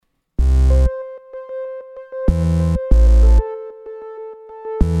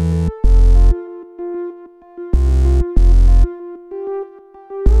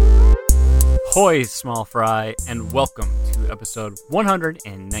Ahoy, small fry, and welcome to episode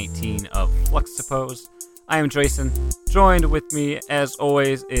 119 of Fluxtapose. I am Jason. Joined with me, as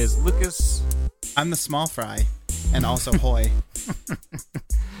always, is Lucas. I'm the small fry, and also hoy.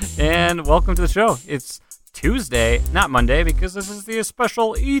 And welcome to the show. It's Tuesday, not Monday, because this is the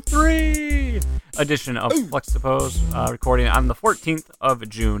special E3 edition of Fluxtapose, recording on the 14th of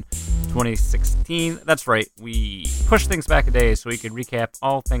June, 2016. That's right, we pushed things back a day so we could recap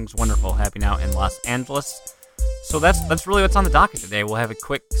all things wonderful happening out in Los Angeles. So that's really what's on the docket today. We'll have a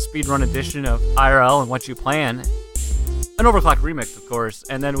quick speedrun edition of IRL and What You Plan, an Overclock remix, of course,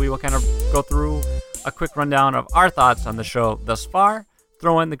 and then we will kind of go through a quick rundown of our thoughts on the show thus far,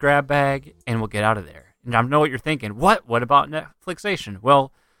 throw in the grab bag, and we'll get out of there. And I know what you're thinking. What about Netflixation?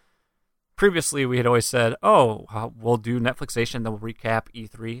 Well, previously we had always said, we'll do Netflixation, then we'll recap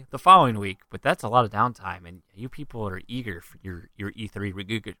E3 the following week. But that's a lot of downtime, and you people are eager for your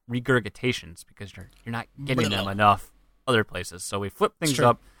E3 regurgitations because you're not getting them enough other places. So we flip things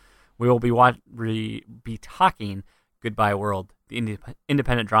up. We will be talking Goodbye World, the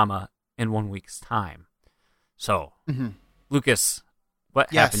independent drama, in 1 week's time. So, Lucas,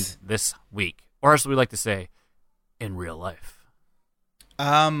 what happened this week? Or as we like to say, in real life.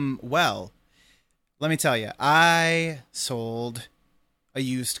 Well, let me tell you, I sold a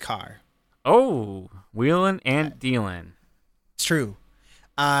used car. Oh, wheeling and dealing. It's true.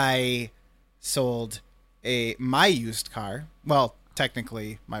 I sold my used car. Well,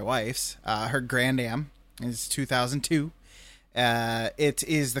 technically my wife's. Her Grand Am is 2002. It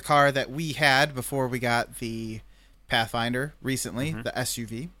is the car that we had before we got the Pathfinder recently, the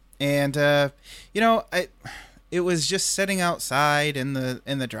SUV. And it was just sitting outside in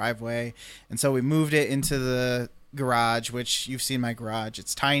the driveway, and so we moved it into the garage, which you've seen my garage.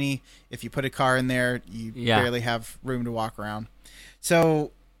 It's tiny. If you put a car in there, you barely have room to walk around. So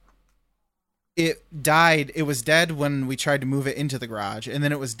it died. It was dead when we tried to move it into the garage, and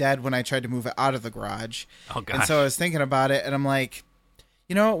then it was dead when I tried to move it out of the garage. Oh, gosh. And so I was thinking about it, and I'm like,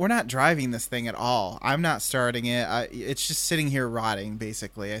 we're not driving this thing at all. I'm not starting it. It's just sitting here rotting,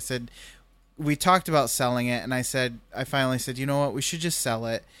 basically. I said, we talked about selling it, and I finally said, you know what, we should just sell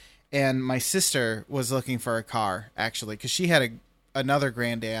it. And my sister was looking for a car, actually, because she had another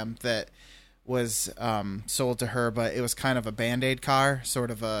Grand Am that was sold to her, but it was kind of a Band-Aid car,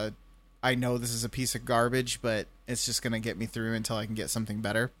 sort of I know this is a piece of garbage, but it's just going to get me through until I can get something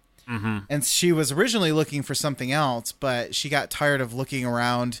better. Mm-hmm. And she was originally looking for something else, but she got tired of looking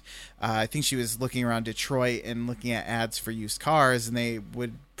around. I think she was looking around Detroit and looking at ads for used cars, and they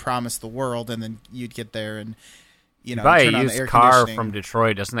would promise the world, and then you'd get there and, buy turn a on the used air car conditioning. from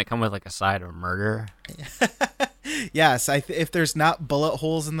Detroit. Doesn't it come with like a side of murder? Yes, if there's not bullet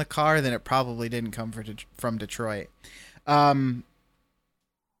holes in the car, then it probably didn't come from Detroit.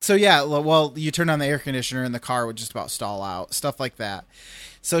 So yeah, well, you turn on the air conditioner and the car would just about stall out, stuff like that.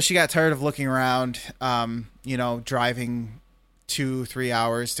 So she got tired of looking around, driving 2-3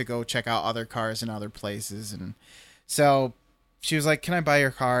 hours to go check out other cars in other places. And so she was like, can I buy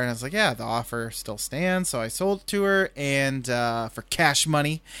your car? And I was like, yeah, the offer still stands. So I sold it to her and for cash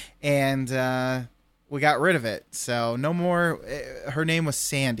money, and we got rid of it. So no more. Her name was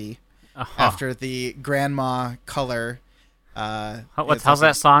Sandy after the grandma color. How's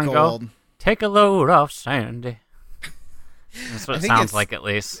that song gold. go? Take a load off Sandy. That's what it sounds like, at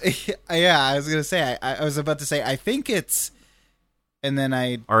least. Yeah, I was gonna say. I was about to say. I think it's, and then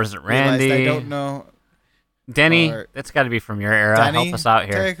or is it Randy? I don't know. Denny. That's got to be from your era. Denny, help us out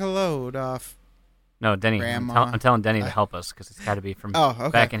here. Take a load off. No, Denny. Grandma. I'm telling Denny to help us because it's got to be from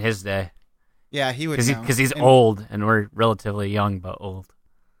back in his day. Yeah, he would know. Because he's old and we're relatively young but old.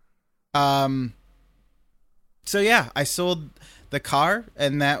 So yeah, I sold the car,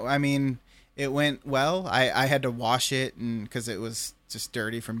 and it went well. I had to wash it, and because it was just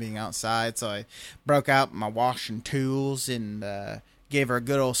dirty from being outside, so I broke out my washing tools and gave her a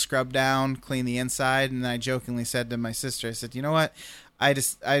good old scrub down, clean the inside, and then I jokingly said to my sister, I said, you know what? I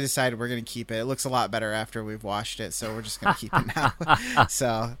decided we're gonna keep it. It looks a lot better after we've washed it, so we're just gonna keep it now.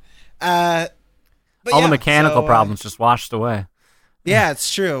 So, all the mechanical problems just washed away. Yeah,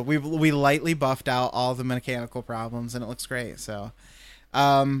 it's true. We lightly buffed out all the mechanical problems, and it looks great. So,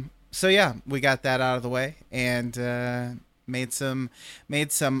 yeah, we got that out of the way, and made some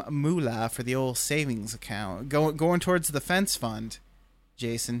moolah for the old savings account, going towards the fence fund,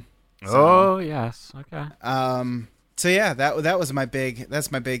 Jason. So, yes, okay. So yeah, that's my big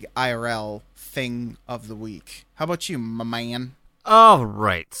IRL thing of the week. How about you, my man? All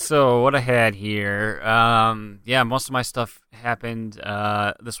right. So what I had here, most of my stuff happened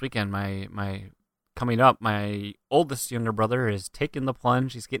this weekend. My coming up, my oldest younger brother is taking the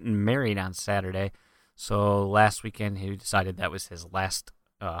plunge. He's getting married on Saturday. So last weekend he decided that was his last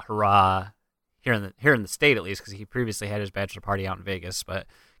hurrah here in the state, at least, because he previously had his bachelor party out in Vegas, but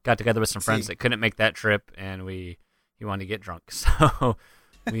got together with some friends that couldn't make that trip, and he wanted to get drunk. So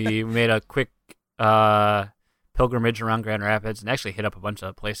we made a quick pilgrimage around Grand Rapids and actually hit up a bunch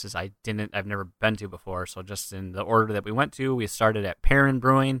of places I've never been to before. So just in the order that we went to, we started at Perrin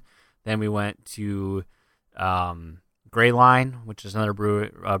Brewing, then we went to Gray Line, which is another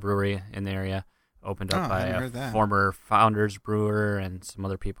brewery in the area, opened up by a former Founders brewer and some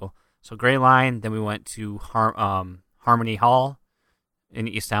other people. So Gray Line, then we went to Harmony Hall in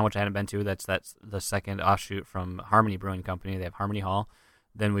Easttown, which I hadn't been to. That's the second offshoot from Harmony Brewing Company. They have Harmony Hall.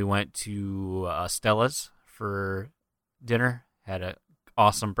 Then we went to Stella's for dinner, had an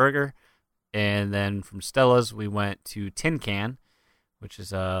awesome burger. And then from Stella's, we went to Tin Can, which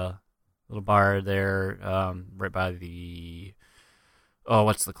is a little bar there right by the... Oh,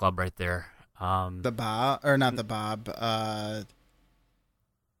 what's the club right there? The Bob, or not the Bob.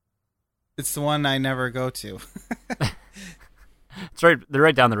 It's the one I never go to. It's right. They're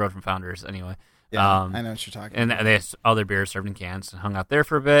right down the road from Founders, anyway. Yeah, I know what you're talking about. And they had other beers served in cans. Hung out there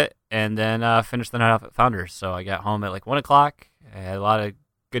for a bit, and then finished the night off at Founders. So I got home at like 1 o'clock. I had a lot of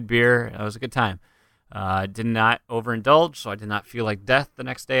good beer. It was a good time. Did not overindulge, so I did not feel like death the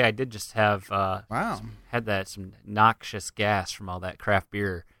next day. I did just have had some noxious gas from all that craft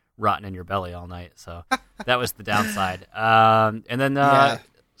beer rotting in your belly all night. So that was the downside. And then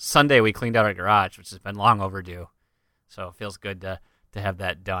Sunday we cleaned out our garage, which has been long overdue. So it feels good to have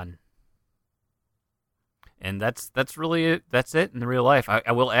that done. And that's really it. That's it in the real life.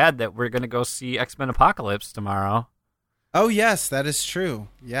 I will add that we're going to go see X-Men Apocalypse tomorrow. Oh, yes, that is true.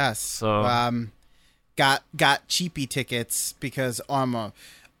 Yes. So got cheapy tickets because I'm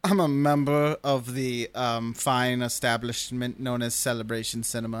a member of the fine establishment known as Celebration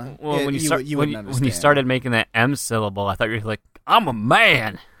Cinema. Well, when you started making that M syllable, I thought you were like, I'm a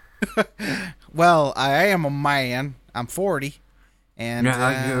man. Well, I am a man. I'm 40, and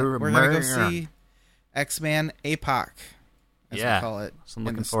we're gonna go see X-Men APOC, as we call it. So I'm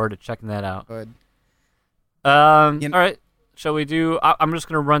looking forward to checking that out. Good. All right. Shall we do? I'm just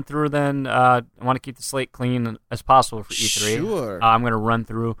gonna run through. Then I want to keep the slate clean as possible for E3. Sure. I'm gonna run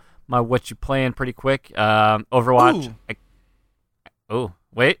through my what you playing pretty quick. Overwatch.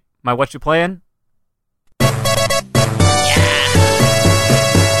 My what you playing?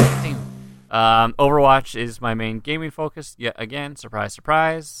 Overwatch is my main gaming focus, yet again, surprise,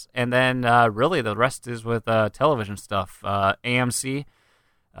 surprise. And then really the rest is with television stuff. AMC,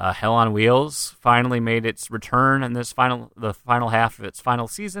 Hell on Wheels, finally made its return in the final half of its final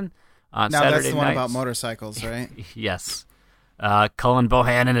season on Saturday night. That's the one about motorcycles, right? Yes. Cullen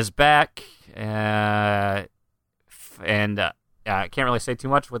Bohannon is back, and I can't really say too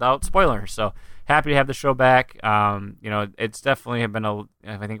much without spoilers. So happy to have the show back. It's definitely been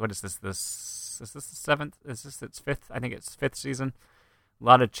I think, what is this? Is this the seventh? Is this its fifth? I think it's fifth season. A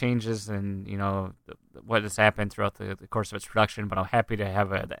lot of changes and what has happened throughout the course of its production. But I'm happy to have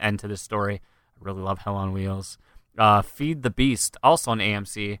the end to this story. I really love Hell on Wheels. Feed the Beast, also on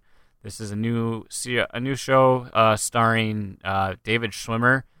AMC. This is a new show starring David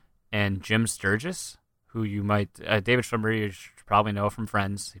Schwimmer and Jim Sturgis, who you might David Schwimmer you should probably know from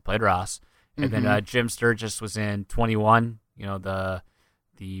Friends. He played Ross. And then Jim Sturgis was in 21, the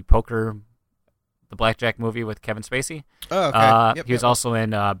blackjack movie with Kevin Spacey. Oh, okay. He was also in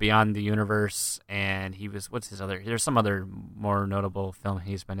Beyond the Universe, and he was, there's some other more notable film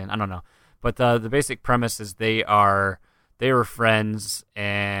he's been in. I don't know. But the basic premise is they were friends,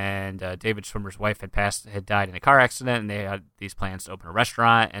 and David Schwimmer's wife had died in a car accident, and they had these plans to open a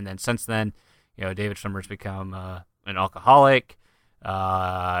restaurant. And then since then, David Schwimmer's become an alcoholic.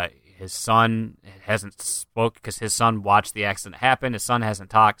 His son hasn't spoke because his son watched the accident happen. His son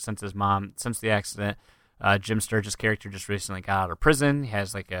hasn't talked since the accident. Jim Sturgis' character just recently got out of prison. He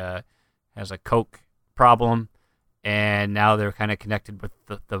has a coke problem, and now they're kind of connected with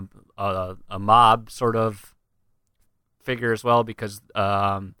a mob sort of figure as well because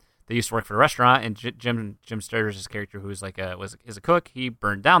they used to work for a restaurant. And Jim Sturgis' character, who is is a cook, he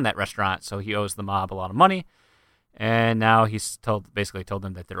burned down that restaurant, so he owes the mob a lot of money. And now he's basically told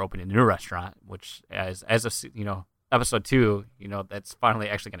them that they're opening a new restaurant, which as of episode 2, that's finally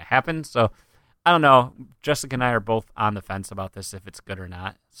actually going to happen. So I don't know. Jessica and I are both on the fence about this, if it's good or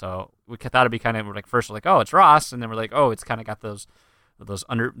not. So we thought it'd be kind of like, first we're like, oh, it's Ross, and then we're like, oh, it's kind of got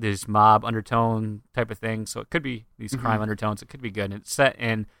these mob undertone type of thing. So it could be these crime undertones. It could be good. And it's set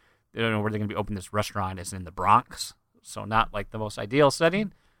in where they're going to be opening this restaurant is in the Bronx, so not like the most ideal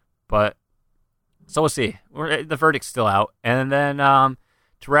setting, but So we'll see. The verdict's still out. And then to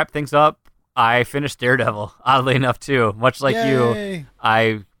wrap things up, I finished Daredevil, oddly enough, too. Much like Yay! you,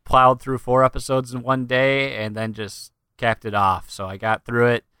 I plowed through 4 episodes in one day and then just capped it off. So I got through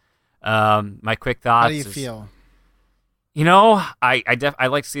it. My quick thoughts. How do you feel? You know, I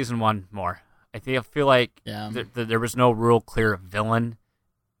like season 1 more. I feel like there was no real clear villain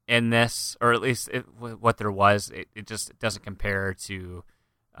in this, or at least what there was. It just doesn't compare to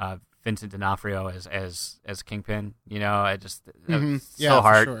Vincent D'Onofrio as Kingpin. You know, it's so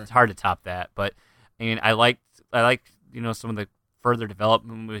hard. Sure. It's hard to top that. But I mean, I liked some of the further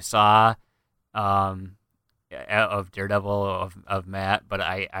development we saw of Daredevil of Matt. But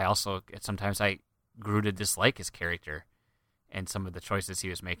I also sometimes I grew to dislike his character and some of the choices he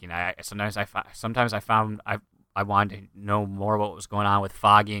was making. Sometimes I found I wanted to know more what was going on with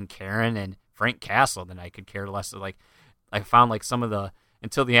Foggy and Karen and Frank Castle than I could care less. Like I found like some of the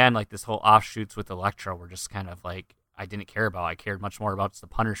until the end, like this whole offshoots with Elektra were just kind of like I didn't care about. I cared much more about the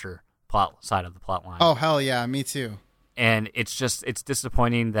Punisher plot side of the plot line. Oh hell yeah, me too. And it's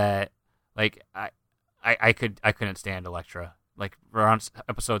disappointing that like I couldn't stand Elektra. Like around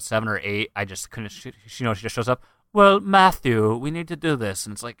episode 7 or 8, I just couldn't. She just shows up. Well, Matthew, we need to do this,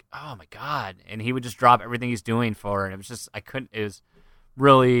 and it's like, oh my god! And he would just drop everything he's doing for her, and it was just I couldn't. It was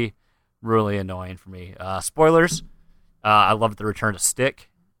really, really annoying for me. Spoilers. I love the return of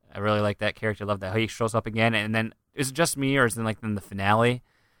Stick. I really like that character. I love that he shows up again. And then is it just me, or is it like in the finale,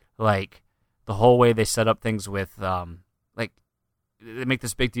 like the whole way they set up things with like they make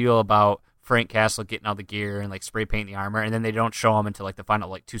this big deal about Frank Castle getting all the gear and like spray painting the armor, and then they don't show him until like the final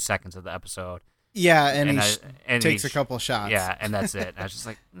like 2 seconds of the episode. Yeah, and takes a couple shots. Yeah, and that's it. I was just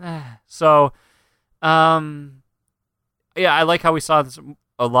like, nah. So, yeah, I like how we saw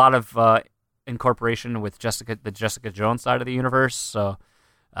a lot of incorporation with the Jessica Jones side of the universe. So,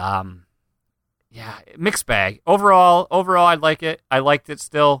 yeah, mixed bag. Overall, I like it. I liked it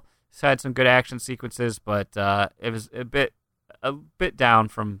still. It's had some good action sequences, but it was a bit down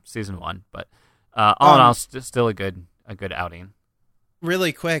from season 1. But all in all, still a good outing.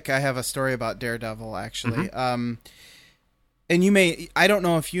 Really quick, I have a story about Daredevil, actually. Mm-hmm. And I don't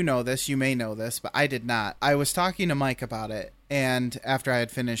know if you know this, you may know this, but I did not. I was talking to Mike about it, and after I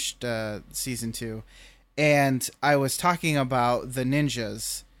had finished season 2, and I was talking about the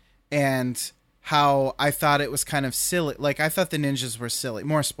ninjas, and how I thought it was kind of silly. Like, I thought the ninjas were silly.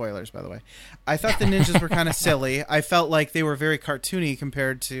 More spoilers, by the way. I thought the ninjas were kind of silly. I felt like they were very cartoony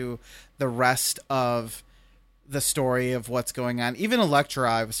compared to the rest of the story of what's going on. Even Elektra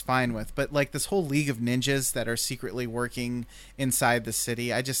I was fine with, but like this whole League of Ninjas that are secretly working inside the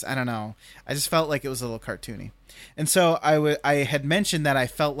city, I don't know. I just felt like it was a little cartoony. And so I had mentioned that I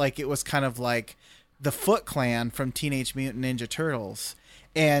felt like it was kind of like the Foot Clan from Teenage Mutant Ninja Turtles.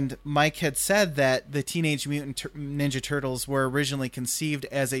 And Mike had said that the Teenage Mutant Ninja Turtles were originally conceived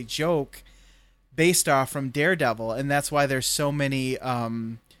as a joke based off from Daredevil, and that's why there's so many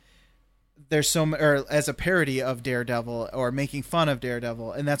or as a parody of Daredevil or making fun of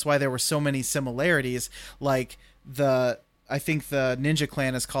Daredevil, and that's why there were so many similarities. Like I think the Ninja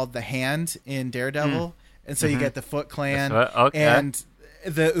Clan is called the Hand in Daredevil, and so you get the Foot Clan, and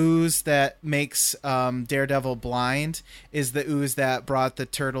the ooze that makes Daredevil blind is the ooze that brought the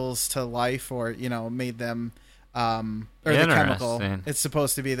turtles to life, or made them. Or the chemical. It's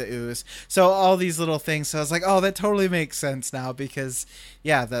supposed to be the ooze. So all these little things. So I was like, oh, that totally makes sense now, because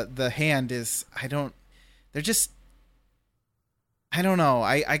yeah, the Hand is I don't know.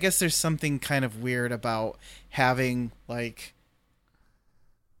 I guess there's something kind of weird about having like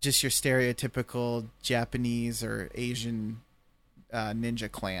just your stereotypical Japanese or Asian ninja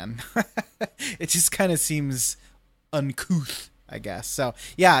clan. It just kind of seems uncouth, I guess. So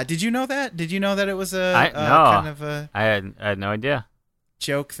yeah, did you know that? Did you know that it was kind of a? I had no idea.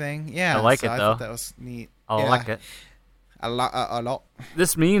 Joke thing. Yeah, I like it I though. thought that was neat. I like it a lot.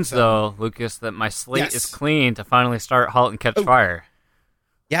 This means though, Lucas, that my slate is clean to finally start *Halt and Catch Fire*.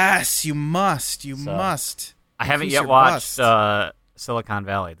 Yes, you must. You must. I haven't yet watched *Silicon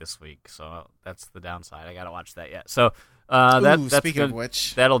Valley* this week, so that's the downside. I got to watch that yet. So that's speaking of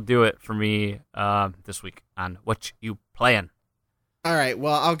which, that'll do it for me this week on What You Playin'. All right,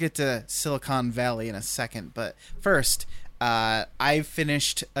 well, I'll get to Silicon Valley in a second, but first, I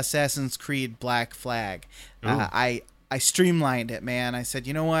finished Assassin's Creed Black Flag. I streamlined it, man. I said,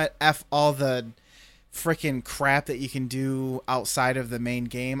 you know what? F all the freaking crap that you can do outside of the main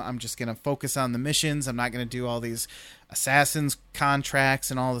game. I'm just going to focus on the missions. I'm not going to do all these Assassin's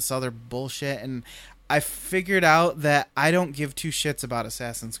contracts and all this other bullshit. And I figured out that I don't give two shits about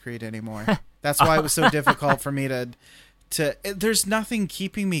Assassin's Creed anymore. That's why it was so difficult for me to there's nothing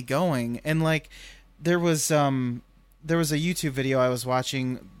keeping me going. And like there was a YouTube video I was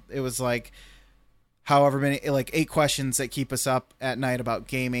watching. It was like however many, like 8 questions that keep us up at night about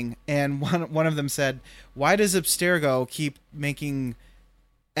gaming, and one of them said, why does Abstergo keep making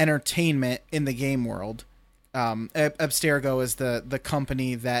entertainment in the game world? Abstergo is the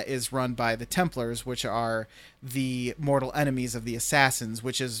company that is run by the Templars, which are the mortal enemies of the Assassins,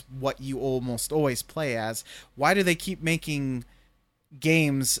 which is what you almost always play as. Why do they keep making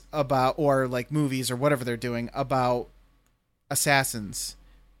games about, or like movies or whatever they're doing about assassins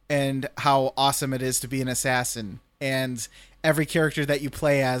and how awesome it is to be an assassin, and every character that you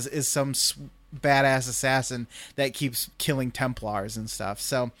play as is some badass assassin that keeps killing Templars and stuff?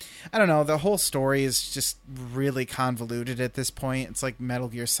 So I don't know, the whole story is just really convoluted at this point. It's like Metal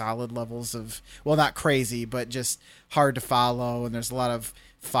Gear Solid levels of, well, not crazy, but just hard to follow, and there's a lot of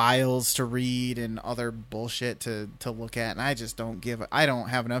files to read and other bullshit to look at, and I just don't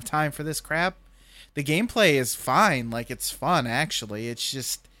have enough time for this crap. The gameplay is fine, like it's fun actually, it's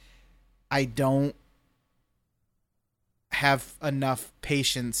just I don't have enough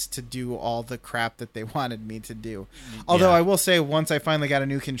patience to do all the crap that they wanted me to do. Although I will say, once I finally got a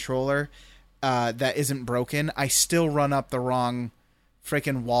new controller that isn't broken, I still run up the wrong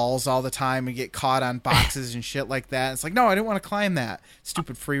freaking walls all the time and get caught on boxes and shit like that. It's like, no, I didn't want to climb that.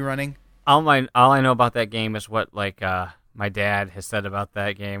 Stupid free running. All I know about that game is what my dad has said about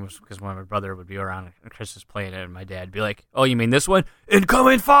that game, because when my brother would be around and Chris is playing it, and my dad would be like, "Oh, you mean this one?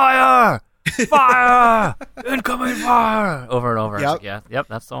 Incoming fire! Fire! Incoming fire!" Over and over. Yep. Like, yep,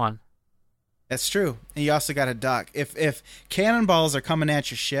 that's the one. That's true. And you also got to duck. If cannonballs are coming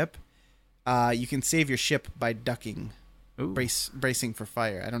at your ship, you can save your ship by ducking. Bracing for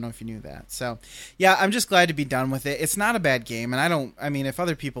fire. I don't know if you knew that. So, yeah, I'm just glad to be done with it. It's not a bad game, and I mean, if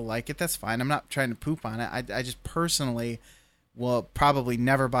other people like it, that's fine. I'm not trying to poop on it. I just personally will probably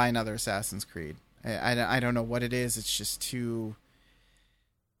never buy another Assassin's Creed. I don't know what it is. It's just too...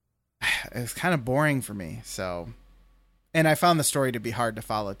 It's kind of boring for me, so... And I found the story to be hard to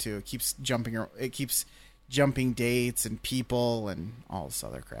follow, too. It keeps jumping dates and people and all this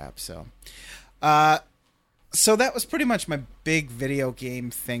other crap, so... So that was pretty much my big video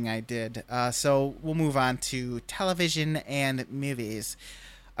game thing I did. So we'll move on to television and movies.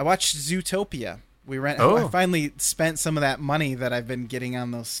 I watched Zootopia. I finally spent some of that money that I've been getting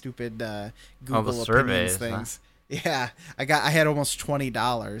on those stupid Google Opinions things. Huh? Yeah, I had almost $20.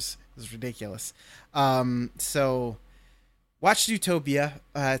 It was ridiculous. So watched Zootopia.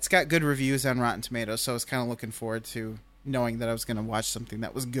 It's got good reviews on Rotten Tomatoes, so I was kind of looking forward to knowing that I was going to watch something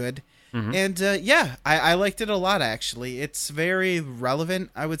that was good. Mm-hmm. And I liked it a lot, actually. It's very relevant,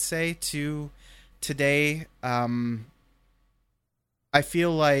 I would say, to today. I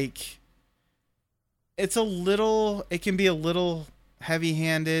feel like it can be a little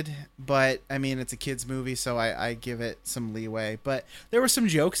heavy-handed, but I mean, it's a kid's movie, so I give it some leeway. But there were some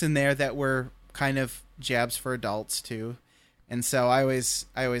jokes in there that were kind of jabs for adults too, and so I always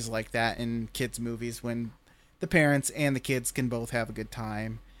like that in kids' movies, when the parents and the kids can both have a good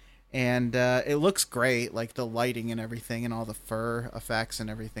time. And it looks great, like the lighting and everything, and all the fur effects and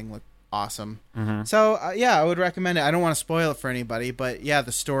everything look awesome. Mm-hmm. So I would recommend it. I don't want to spoil it for anybody, but yeah,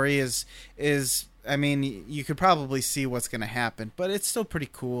 the story is I mean, you could probably see what's going to happen, but it's still pretty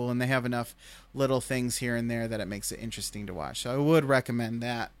cool, and they have enough little things here and there that it makes it interesting to watch. So I would recommend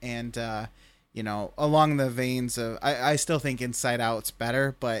that. And along the veins of, I still think Inside Out's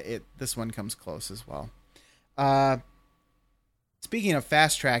better, but this one comes close as well. Speaking of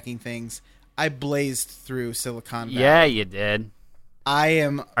fast tracking things, I blazed through Silicon Valley. Yeah, you did. I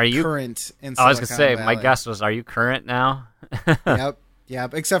am current in Silicon Valley. I was going to say, my guess was, are you current now? Yep.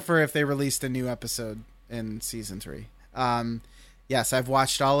 Except for if they released a new episode in season 3. Yes, I've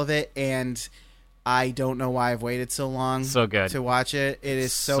watched all of it, and I don't know why I've waited so long to watch it. It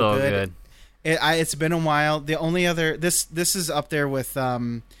is so good. It's been a while. The only other... This is up there with...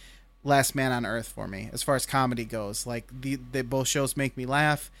 Last Man on Earth for me as far as comedy goes. Like they both shows make me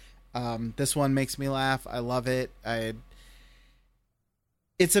laugh. This one makes me laugh. I love it.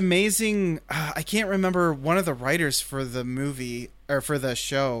 It's amazing. I can't remember, one of the writers for the movie or for the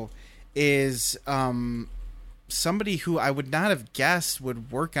show is somebody who I would not have guessed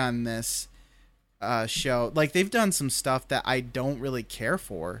would work on this show. Like, they've done some stuff that I don't really care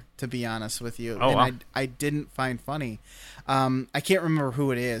for, to be honest with you. I didn't find funny. I can't remember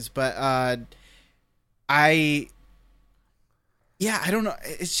who it is, but I don't know.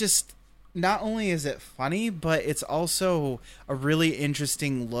 It's just, not only is it funny, but it's also a really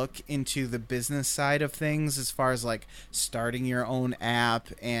interesting look into the business side of things, as far as like starting your own app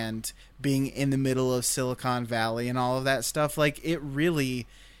and being in the middle of Silicon Valley and all of that stuff. Like, it really,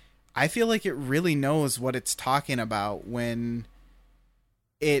 I feel like it really knows what it's talking about when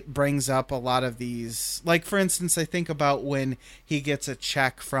it brings up a lot of these. Like, for instance, I think about when he gets a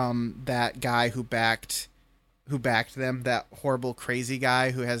check from that guy who backed them, that horrible crazy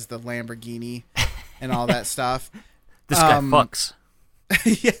guy who has the Lamborghini and all that stuff. This guy fucks.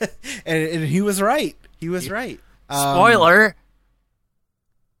 Yeah, and he was right. He was right. Spoiler.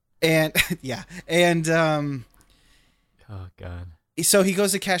 And yeah, and oh god. So he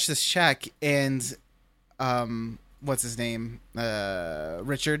goes to cash this check, and what's his name?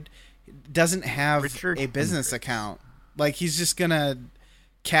 Richard doesn't have a business account. Like, he's just gonna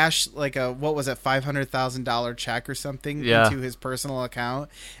cash like a $500,000 check or something into his personal account,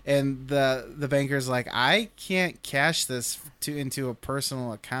 and the banker's like, I can't cash this into a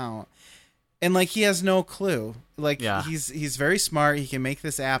personal account, and like, he has no clue. Like, he's very smart, he can make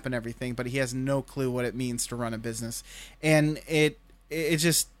this app and everything, but he has no clue what it means to run a business, and it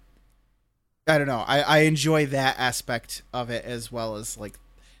just, I don't know, I enjoy that aspect of it, as well as like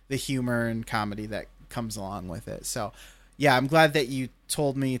the humor and comedy that comes along with it. So yeah, I'm glad that you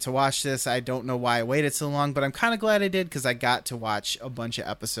told me to watch this. I don't know why I waited so long, but I'm kind of glad I did, because I got to watch a bunch of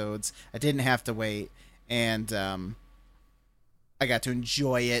episodes. I didn't have to wait, and I got to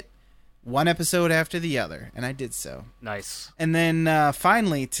enjoy it one episode after the other, and I did so. Nice. And then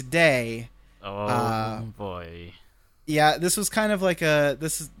finally today, boy. Yeah, this was kind of like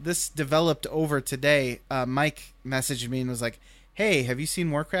this developed over today. Mike messaged me and was like, "Hey, have you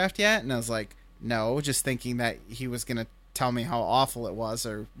seen Warcraft yet?" And I was like, "No," just thinking that he was gonna tell me how awful it was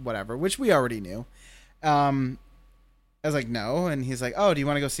or whatever, which we already knew. I was like, "No," and he's like, "Oh, do you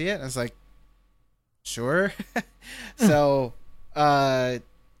want to go see it?" And I was like, "Sure." So,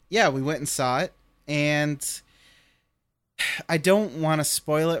 yeah, we went and saw it, and I don't want to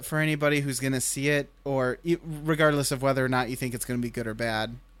spoil it for anybody who's going to see it, or regardless of whether or not you think it's going to be good or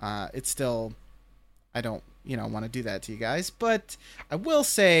bad. It's still, I don't, want to do that to you guys, but I will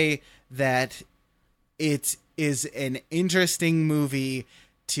say that it is an interesting movie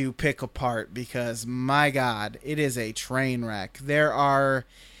to pick apart, because my God, it is a train wreck.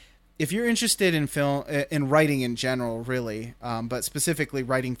 If you're interested in film, in writing in general, really, but specifically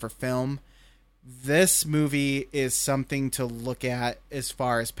writing for film, this movie is something to look at as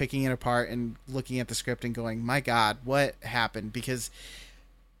far as picking it apart and looking at the script and going, my God, what happened? Because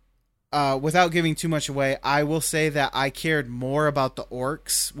without giving too much away, I will say that I cared more about the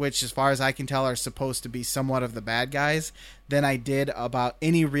orcs, which as far as I can tell are supposed to be somewhat of the bad guys, than I did about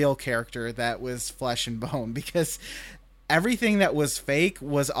any real character that was flesh and bone, because everything that was fake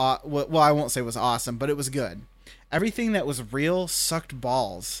was, well, I won't say was awesome, but it was good. Everything that was real sucked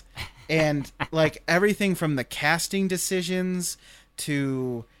balls. And like, everything from the casting decisions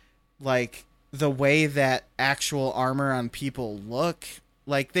to like the way that actual armor on people look,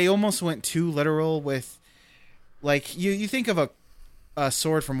 like they almost went too literal with, like, you think of a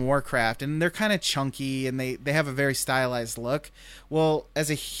sword from Warcraft and they're kind of chunky and they have a very stylized look. Well, as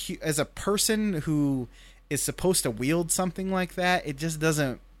a person who is supposed to wield something like that, it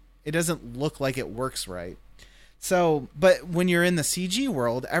doesn't look like it works right. So, but when you're in the CG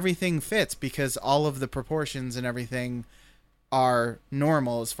world, everything fits because all of the proportions and everything are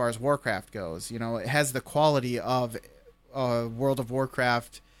normal as far as Warcraft goes. It has the quality of a World of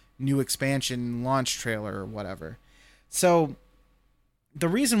Warcraft new expansion launch trailer or whatever. So, the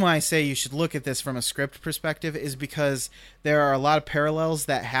reason why I say you should look at this from a script perspective is because there are a lot of parallels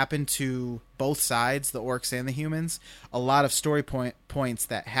that happen to both sides, the orcs and the humans. A lot of story points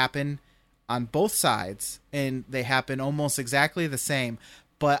that happen on both sides, and they happen almost exactly the same,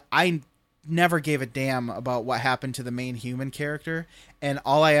 but I never gave a damn about what happened to the main human character, and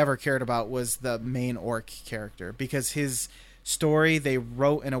all I ever cared about was the main orc character, because his story they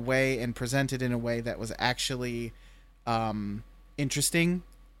wrote in a way and presented in a way that was actually interesting,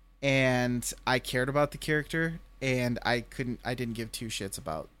 and I cared about the character, and I didn't give two shits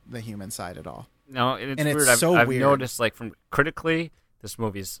about the human side at all. No, and it's weird. I've weird. Noticed, like, from critically, this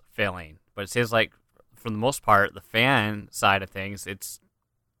movie's failing. But it seems like, for the most part, the fan side of things, it's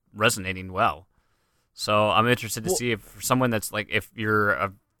resonating well. So I'm interested to see if, for someone that's like, if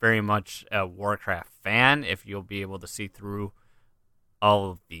you're very much a Warcraft fan, if you'll be able to see through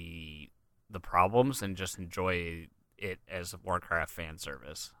all of the problems and just enjoy it as a Warcraft fan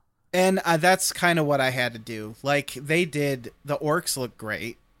service. And that's kind of what I had to do. Like, the orcs look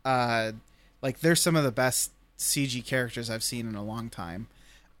great. Like, they're some of the best CG characters I've seen in a long time.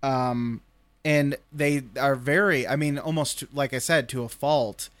 And they are very, almost, like I said, to a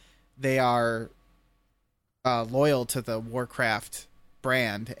fault, they are loyal to the Warcraft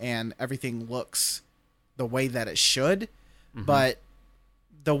brand, and everything looks the way that it should. Mm-hmm. But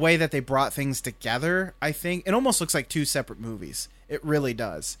the way that they brought things together, I think it almost looks like two separate movies. It really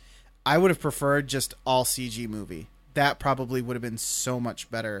does. I would have preferred just all CG movie. That probably would have been so much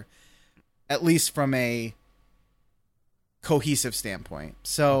better, at least from a cohesive standpoint.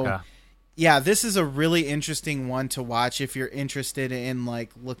 So, Okay. yeah, this is a really interesting one to watch if you're interested in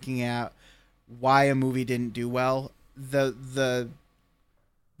like looking at why a movie didn't do well.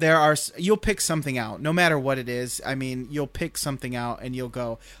 You'll pick something out no matter what it is. I mean, you'll pick something out and you'll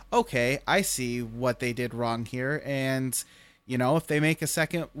go, okay, I see what they did wrong here. And, you know, if they make a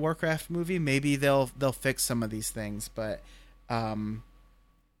second Warcraft movie, maybe they'll fix some of these things. But,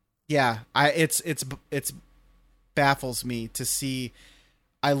 yeah, it's baffles me to see.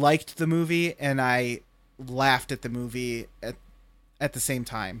 I liked the movie and I laughed at the movie at the same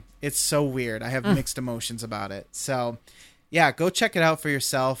time. It's so weird. I have mixed emotions about it. So, yeah, go check it out for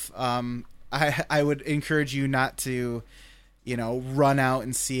yourself. I would encourage you not to, you know, run out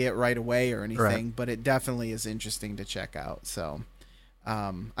and see it right away or anything, Right. but it definitely is interesting to check out. So,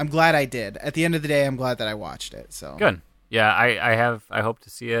 I'm glad I did. At the end of the day, I'm glad that I watched it. So Good. Yeah, I hope to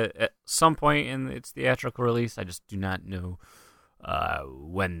see it at some point in its theatrical release. I just do not know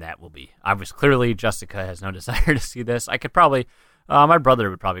when that will be. Clearly Jessica has no desire to see this. I could probably, my brother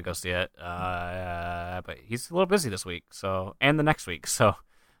would probably go see it, but he's a little busy this week, so, and the next week, so,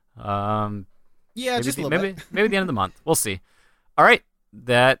 yeah, maybe just a little bit. maybe the end of the month. We'll see. All right,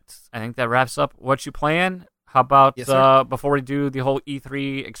 I think that wraps up what you plan. How about Yes, sir. before we do the whole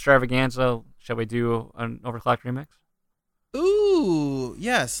E3 extravaganza, shall we do an Overclocked remix? Ooh,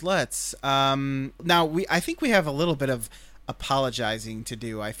 yes, let's. Now I think we have a little bit of apologizing to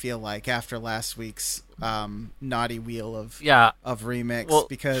do. I feel like after last week's naughty wheel of remix, Well,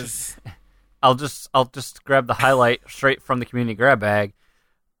 because I'll just grab the highlight straight from the community grab bag.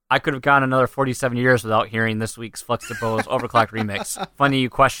 I could have gone another 47 years without hearing this week's Flexibles Overclocked remix. Funny you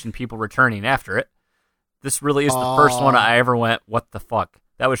question people returning after it. This really is the first one I ever went, what the fuck?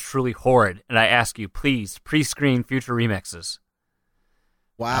 That was truly horrid, and I ask you, please, pre-screen future remixes.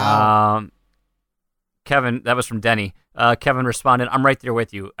 wow. Kevin, that was from Denny. Kevin responded, I'm right there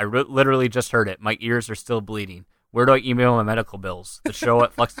with you. I literally just heard it. My ears are still bleeding. Where do I email my medical bills? The show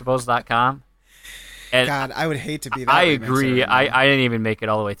at flexibles.com. And God, I would hate to be that. I remixer agree. right now. I didn't even make it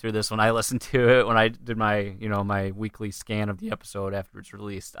all the way through this one. I listened to it when I did my, my weekly scan of the episode after it's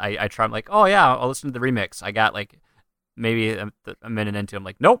released. I tried, I'm like, oh yeah, I'll listen to the remix. I got like maybe a minute into it. I'm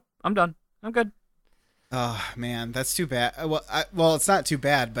like, nope, I'm done. I'm good. Oh man, that's too bad. Well, it's not too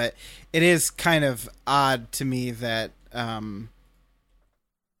bad, but it is kind of odd to me that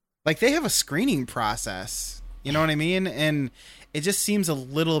like they have a screening process. You know what I mean? And it just seems a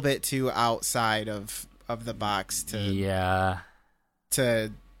little bit too outside of the box to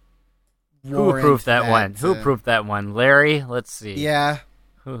to Who warrant approved that one? Who to- approved that one? Larry? Let's see. Yeah,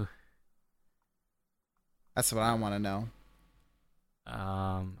 Who? that's what I want to know.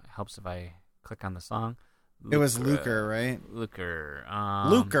 Helps if I click on the song. It was Luker, right? Luker.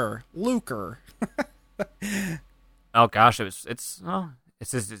 Luker. Oh gosh, it's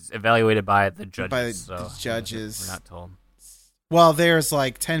evaluated by the judges. By the so judges. We're not told. Well, there's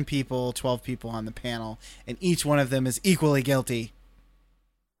like 10 people, 12 people on the panel, and each one of them is equally guilty.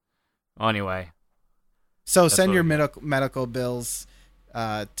 Well, anyway, So That's send what your we got. medical bills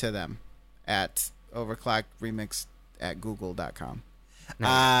to them at overclockredremix@google.com.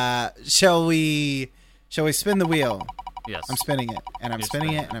 Shall we spin the wheel? yes. I'm spinning it, and I'm You're spinning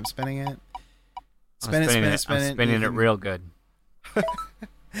spinning it, and I'm spinning it. I'm Spin it, spin it, spin I'm it. spinning You it can- real good.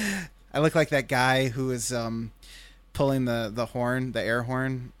 I look like that guy who was pulling the horn, the air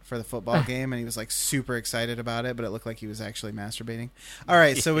horn for the football game, and he was like super excited about it, but it looked like he was actually masturbating. All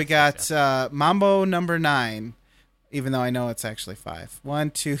right, so we got Mambo number 9, even though I know it's actually 5.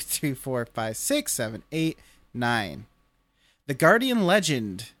 1, 2, 3, 4, 5, 6, 7, 8, 9. The Guardian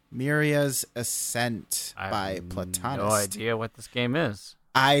Legend, Miria's Ascent I by have Platonist. no idea what this game is.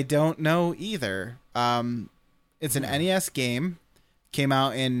 I don't know either. It's an NES game. Came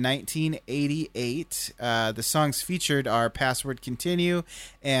out in 1988. The songs featured are Password Continue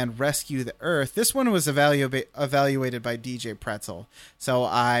and Rescue the Earth. This one was evaluated by DJ Pretzel. So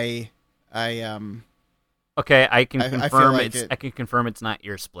Okay, I can I feel confirm like I can confirm it's not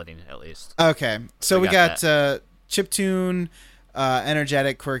ear splitting at least. okay. So we got got chiptune,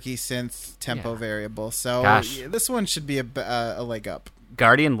 energetic, quirky synth, tempo Yeah. variable. So Gosh. yeah, this one should be a leg up.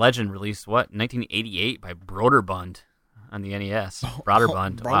 Guardian Legend released what? 1988 by Broderbund on the NES.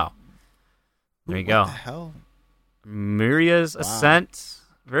 Broderbund. Bro- Wow. There you What go. the hell? Miria's Ascent.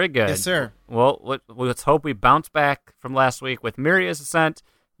 Very good. Yes, sir. Well, let's hope we bounce back from last week with Miria's Ascent.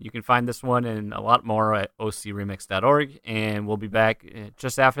 You can find this one and a lot more at ocremix.org, and we'll be back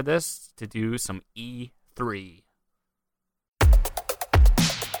just after this to do some E3.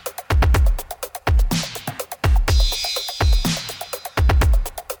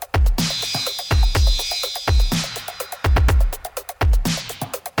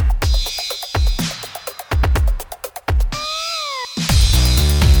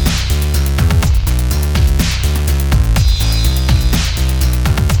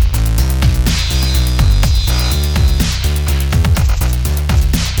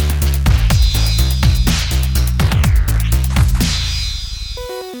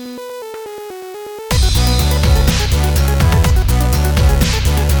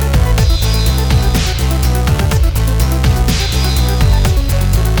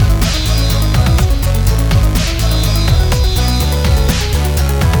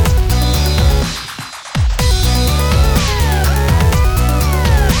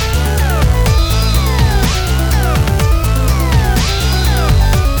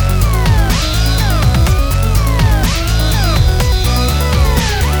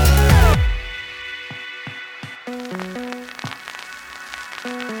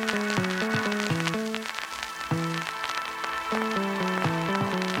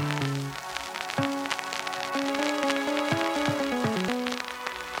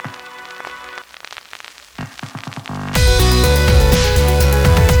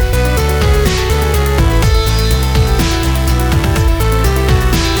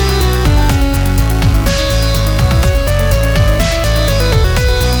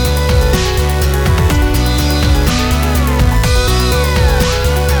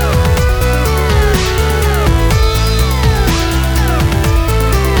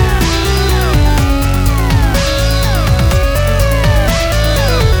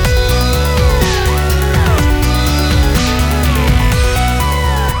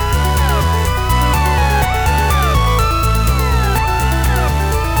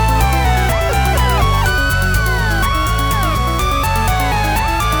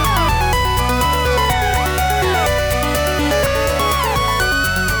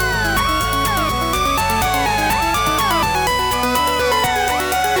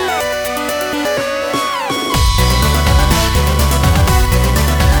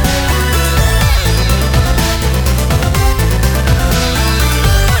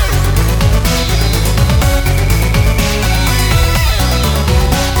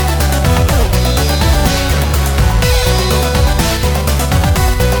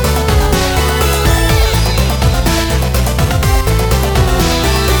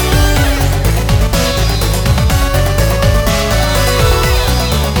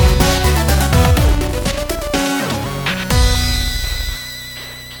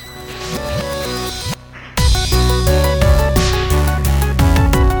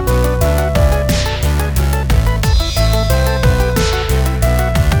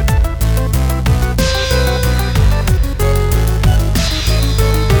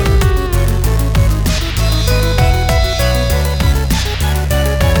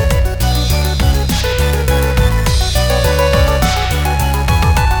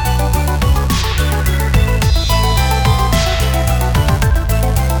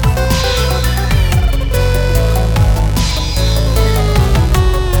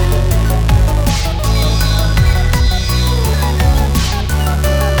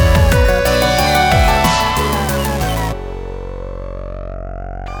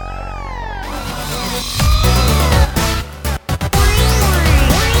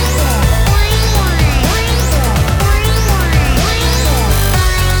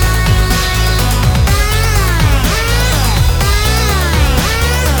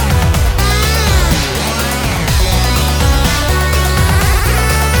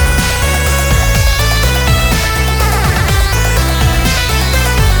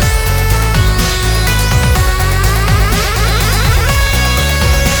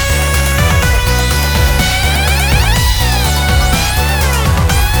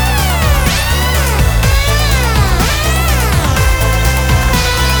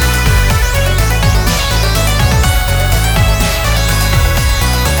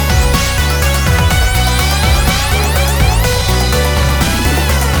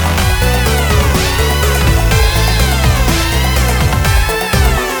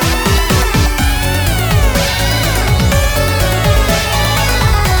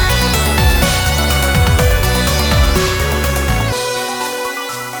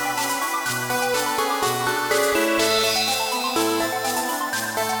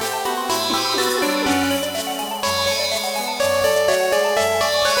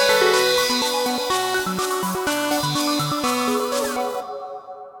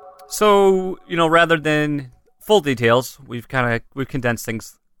 So, rather than full details, we've condensed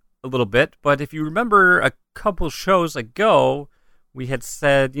things a little bit. But if you remember a couple shows ago, we had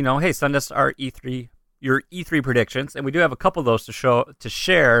said, hey, send us your E3 predictions, and we do have a couple of those to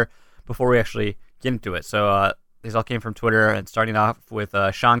share before we actually get into it. So these all came from Twitter, and starting off with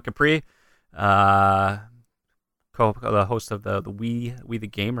Sean Capri, the host of the We the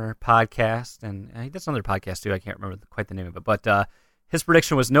Gamer podcast, and he does another podcast too. I can't remember quite the name of it, but his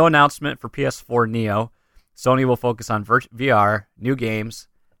prediction was no announcement for PS4 Neo. Sony will focus on VR, new games,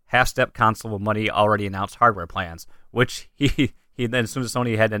 half-step console with money, already announced hardware plans. Which he then, as soon as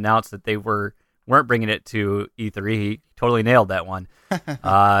Sony had announced that they weren't bringing it to E3, he totally nailed that one.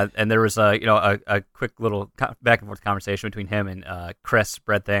 And there was a quick little back and forth conversation between him and Chris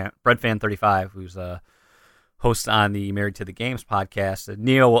Breadfan35, who's a host on the Married to the Games podcast.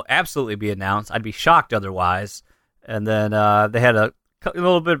 Neo will absolutely be announced. I'd be shocked otherwise. And then they had a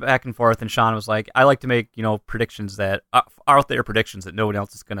little bit back and forth, and Sean was like, "I like to make predictions that are out there, predictions that no one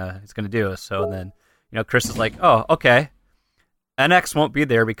else is gonna do." So then Chris is like, "Oh, okay. NX won't be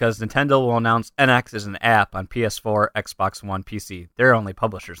there because Nintendo will announce NX as an app on PS4, Xbox One, PC. They're only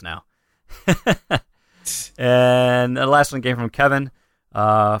publishers now." And the last one came from Kevin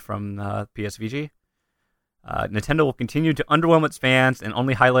from PSVG. Nintendo will continue to underwhelm its fans and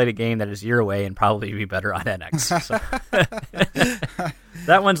only highlight a game that is a year away and probably be better on NX. So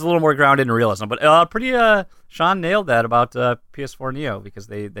that one's a little more grounded in realism, but Sean nailed that about PS4 Neo, because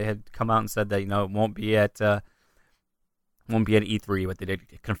they had come out and said that it won't be at E3, but they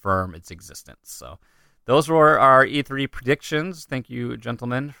did confirm its existence. So those were our E3 predictions. Thank you,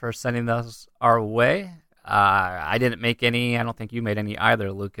 gentlemen, for sending those our way. I didn't make any. I don't think you made any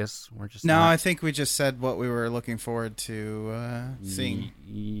either, Lucas. I think we just said what we were looking forward to seeing.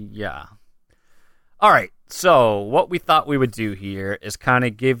 Yeah. All right. So what we thought we would do here is kind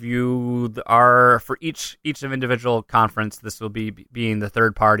of give you for each of individual conference. This will be being the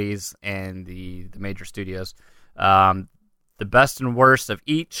third parties and the major studios, the best and worst of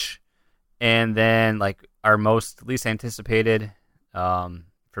each, and then like our least anticipated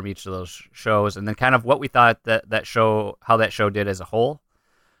from each of those shows, and then kind of what we thought how that show did as a whole.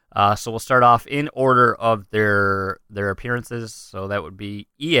 So we'll start off in order of their appearances. So that would be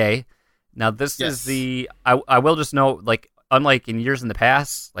EA. Now this is I will just note, like, unlike in years in the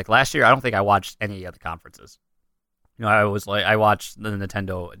past, like last year, I don't think I watched any of the conferences. I watched the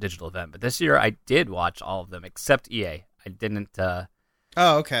Nintendo digital event, but this year I did watch all of them except EA. I didn't.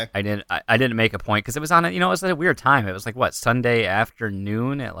 Oh, okay. I didn't make a point because it was on it was at a weird time. It was like Sunday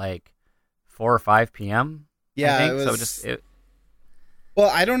afternoon at like 4 or 5 p.m. Yeah, I think. It was. So Well,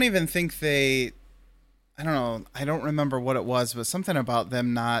 I don't even think I don't know. I don't remember what it was, but something about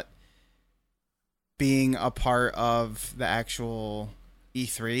them not being a part of the actual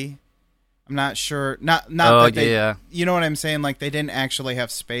E3. I'm not sure. Not that they. Yeah. You know what I'm saying? Like, they didn't actually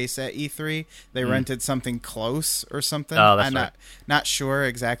have space at E3. They rented something close or something. Oh, that's I'm not sure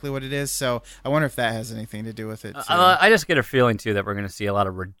exactly what it is. So I wonder if that has anything to do with it too. I just get a feeling too that we're going to see a lot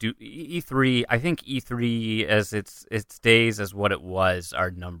of E3. I think E3 as its days as what it was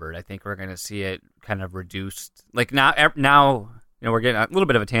are numbered. I think we're going to see it kind of reduced. Like now we're getting a little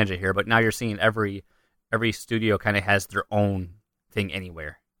bit of a tangent here, but now you're seeing every studio kind of has their own thing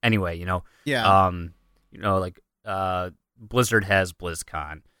anyway, Yeah. Blizzard has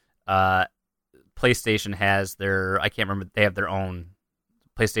BlizzCon. PlayStation has I can't remember, they have their own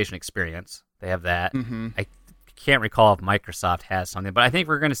PlayStation Experience. They have that. Mm-hmm. I can't recall if Microsoft has something, but I think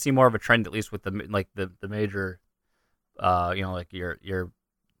we're going to see more of a trend, at least with the major, like your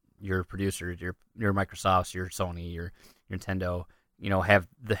producers, your Microsofts, your Sony, your Nintendo, have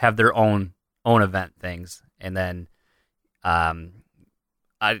their own event things, and then, I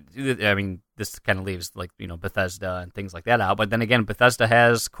mean, this kind of leaves Bethesda and things like that out. But then again, Bethesda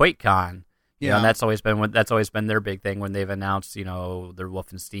has QuakeCon, and that's always been their big thing when they've announced their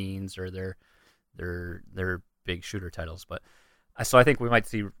Wolfensteins or their big shooter titles. But so I think we might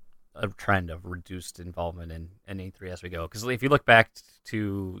see a trend of reduced involvement in E3 as we go. Because if you look back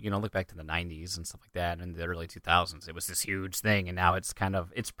to the 90s and stuff like that, and the early 2000s, it was this huge thing, and now it's kind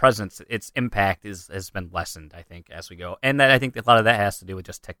of its presence, its impact has been lessened, I think, as we go. And I think a lot of that has to do with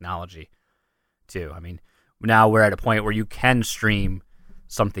just technology too. I mean, now we're at a point where you can stream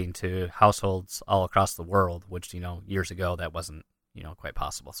something to households all across the world, which years ago that wasn't quite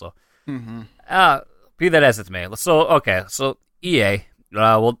possible. So be that as it may. So EA.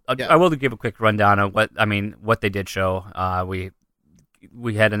 I will give a quick rundown of what they did show. We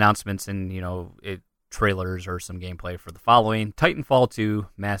had announcements and trailers or some gameplay for the following: Titanfall 2,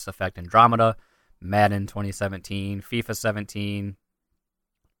 Mass Effect Andromeda, Madden 2017, FIFA 17,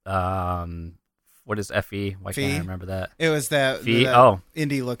 what is FE? Why can't I remember that? It was that Fee?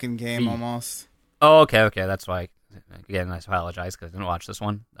 indie looking game Fee. almost. Oh, okay. That's why. Again, I apologize because I didn't watch this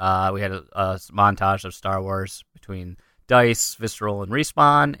one. We had a montage of Star Wars between DICE, Visceral, and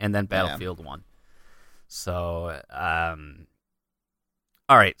Respawn, and then Battlefield 1. So,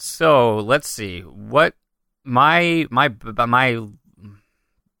 all right. So let's see what my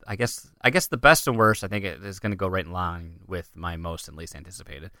I guess the best and worst. I think it is going to go right in line with my most and least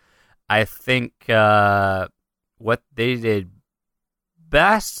anticipated. I think what they did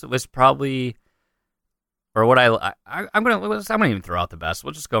best was probably, or what I'm gonna even throw out the best.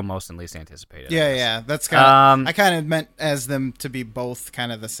 We'll just go most and least anticipated. Yeah. That's kind of I kind of meant as them to be both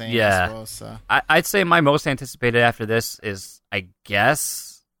kind of the same. Yeah, I suppose, so. I'd say my most anticipated after this is, I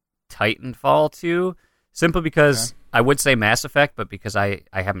guess, Titanfall 2, simply because I would say Mass Effect, but because I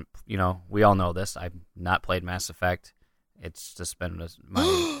haven't, we all know this. I've not played Mass Effect. It's just been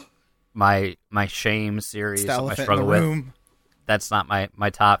my shame series. I struggle with. That's not my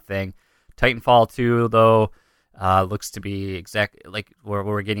top thing. Titanfall 2, though, looks to be exactly like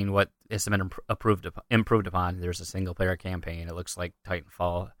we're getting what has been improved upon. There's a single player campaign. It looks like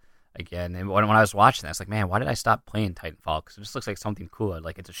Titanfall again. And when I was watching that, I was like, man, why did I stop playing Titanfall? Because it just looks like something cool.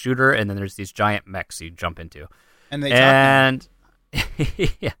 Like, it's a shooter, and then there's these giant mechs you jump into. And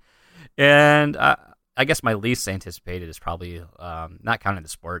yeah. And I guess my least anticipated is probably, not counting the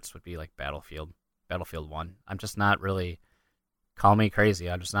sports, would be like Battlefield 1. I'm just not really, call me crazy,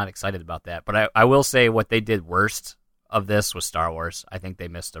 I'm just not excited about that. But I will say what they did worst of this was Star Wars. I think they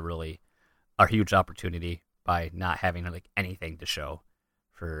missed a huge opportunity by not having like anything to show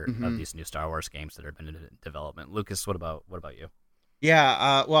for of these new Star Wars games that have been in development. Lucas, what about you?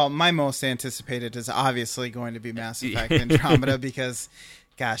 Yeah, well, my most anticipated is obviously going to be Mass Effect Andromeda because,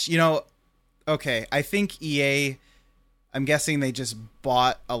 gosh, okay, I think EA, I'm guessing they just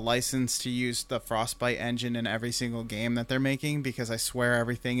bought a license to use the Frostbite engine in every single game that they're making, because I swear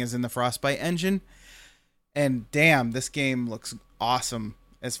everything is in the Frostbite engine. And damn, this game looks awesome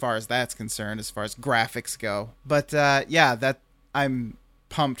as far as that's concerned, as far as graphics go. But yeah, I'm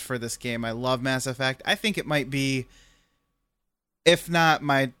pumped for this game. I love Mass Effect. I think it might be, if not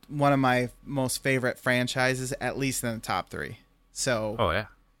one of my most favorite franchises, at least in the top 3. So, oh yeah,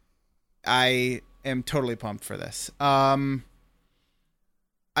 I am totally pumped for this. I'm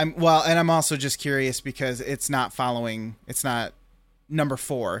also just curious because it's not number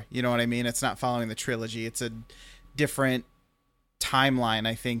 4. You know what I mean? It's not following the trilogy. It's a different timeline,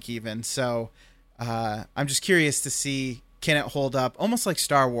 I think, even. So, I'm just curious to see, can it hold up, almost like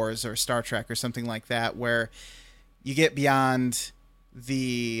Star Wars or Star Trek or something like that, where you get beyond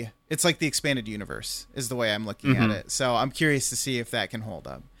it's like the expanded universe is the way I'm looking at it. So I'm curious to see if that can hold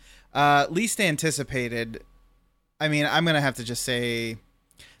up. Least anticipated, I mean, I'm going to have to just say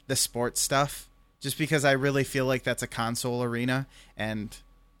the sports stuff, just because I really feel like that's a console arena, and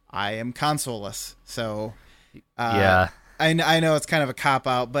I am consoleless. So yeah, I know it's kind of a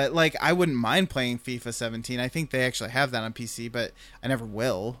cop-out, but like, I wouldn't mind playing FIFA 17. I think they actually have that on PC, but I never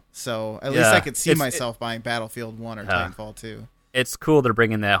will. So at least I could see myself buying Battlefield 1 or Titanfall 2. It's cool they're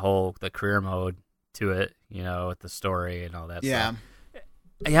bringing that the career mode to it, with the story and all that stuff.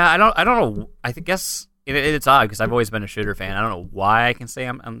 Yeah, I don't know. I guess it's odd because I've always been a shooter fan. I don't know why I can say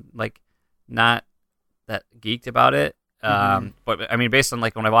I'm like not that geeked about it. But I mean, based on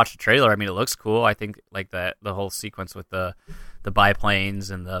like when I watched the trailer, I mean, it looks cool. I think like the whole sequence with the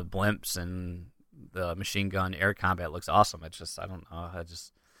biplanes and the blimps and the machine gun air combat looks awesome. It's just, I don't know.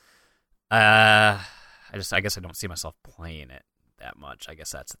 I guess I don't see myself playing it that much. I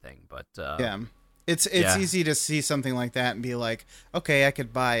guess that's the thing. But yeah, it's easy to see something like that and be like, okay, I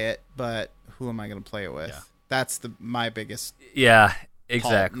could buy it, but who am I going to play it with? Yeah. That's my biggest. Yeah,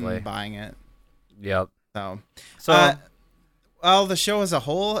 exactly. Buying it. Yep. So well, the show as a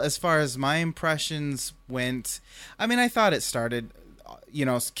whole, as far as my impressions went, I mean, I thought it started,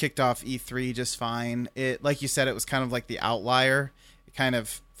 kicked off E3 just fine. It, like you said, it was kind of like the outlier. It kind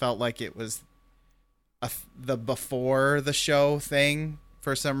of felt like it was the before the show thing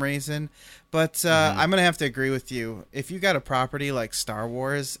for some reason. But I'm going to have to agree with you. If you got a property like Star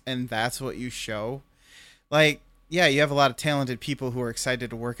Wars and that's what you show, like, yeah, you have a lot of talented people who are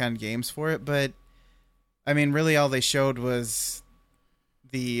excited to work on games for it, but I mean, really all they showed was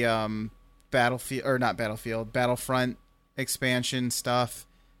the Battlefront expansion stuff,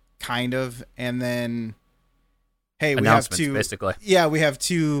 kind of, and then hey, we have two, basically. Yeah, we have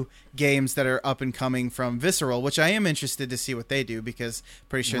 2 games that are up and coming from Visceral, which I am interested to see what they do, because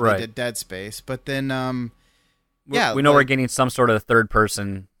pretty sure they did Dead Space. But then, we know we're getting some sort of third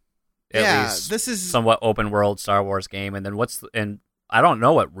person, at least this is somewhat open world Star Wars game, and then I don't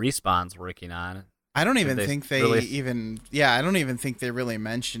know what Respawn's working on. I don't even think they really... I don't even think they really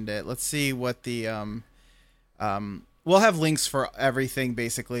mentioned it. Let's see what the we'll have links for everything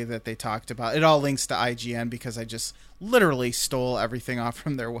basically that they talked about. It all links to IGN because I just literally stole everything off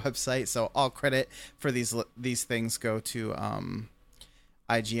from their website. So all credit for these things go to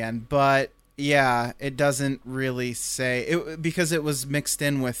IGN. But yeah, it doesn't really say it because it was mixed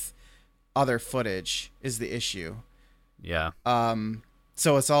in with other footage is the issue. Yeah.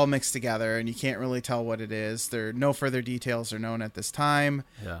 So it's all mixed together, and you can't really tell what it is. No further details are known at this time.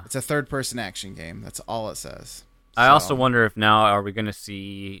 Yeah. It's a third-person action game. That's all it says. I also wonder if now are we going to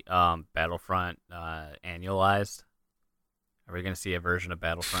see Battlefront annualized? Are we going to see a version of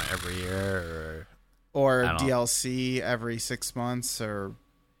Battlefront every year, or DLC every 6 months? Or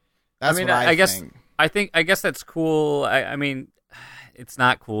that's what I think. I guess that's cool. I mean, it's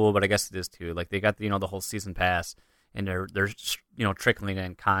not cool, but I guess it is too. Like they got the whole season pass. And they're trickling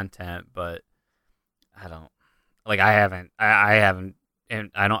in content, but I don't like. I haven't,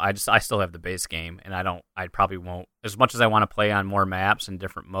 and I still have the base game, and I probably won't. As much as I want to play on more maps and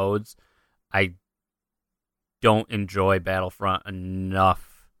different modes, I don't enjoy Battlefront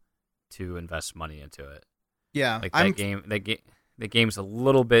enough to invest money into it. Yeah, like the game's a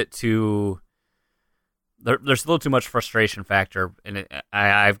little bit too. There's a little too much frustration factor, and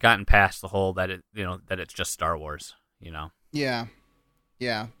I've gotten past the whole that it's just Star Wars. Yeah.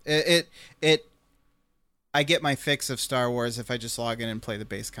 It. I get my fix of Star Wars if I just log in and play the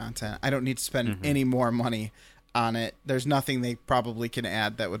base content. I don't need to spend any more money on it. There's nothing they probably can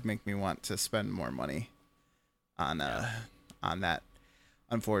add that would make me want to spend more money on that.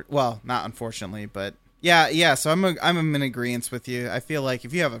 Well, not unfortunately, but yeah. So I'm in agreement with you. I feel like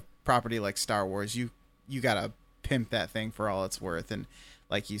if you have a property like Star Wars, you gotta pimp that thing for all it's worth. And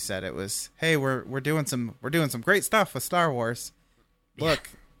like you said, it was, hey, we're doing some great stuff with Star Wars. Look,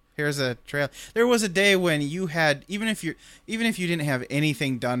 here's a trail. There was a day when you had even if you didn't have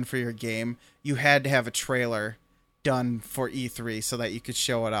anything done for your game, you had to have a trailer done for E3 so that you could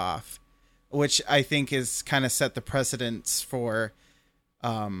show it off, which I think is kind of set the precedence for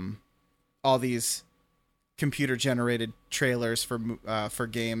all these computer generated trailers for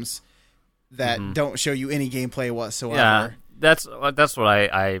games that don't show you any gameplay whatsoever. Yeah, that's what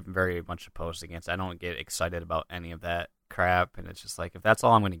I'm very much opposed against. I don't get excited about any of that crap, and it's just like, if that's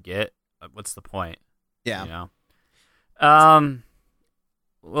all I'm going to get, what's the point? Yeah. Well,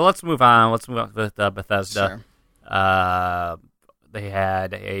 let's move on. Let's move on with Bethesda. Sure. They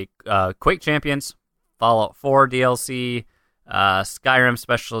had a Quake Champions, Fallout 4 DLC, Skyrim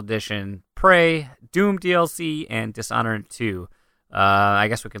Special Edition, Prey, Doom DLC, and Dishonored 2. I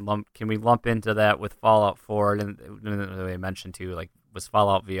guess we can lump into that with Fallout 4? Didn't really mention too. Like, was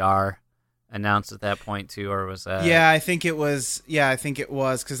Fallout VR announced at that point too, or was that? Yeah, I think it was. Yeah, I think it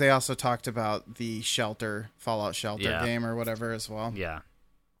was because they also talked about the Fallout Shelter game or whatever as well. Yeah.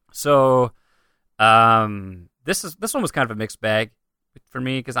 So, this one was kind of a mixed bag for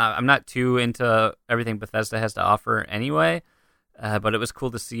me because I'm not too into everything Bethesda has to offer anyway. But it was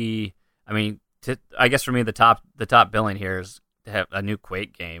cool to see. I mean, I guess for me the top billing here is to have a new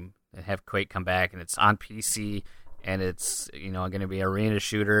Quake game and have Quake come back, and it's on PC, and it's going to be an arena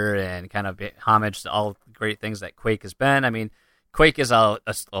shooter and kind of homage to all the great things that Quake has been. I mean, Quake is a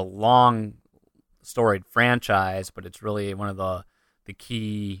long storied franchise, but it's really one of the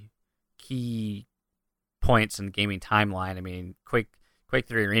key points in the gaming timeline. I mean, Quake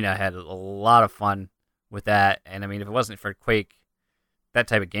 3 Arena had a lot of fun with that, and I mean, if it wasn't for Quake, that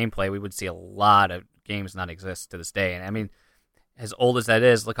type of gameplay, we would see a lot of games not exist to this day. And I mean, as old as that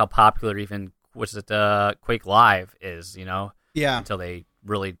is, look how popular even Quake Live is, Yeah. Until they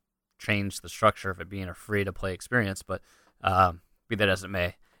really changed the structure of it being a free-to-play experience. But be that as it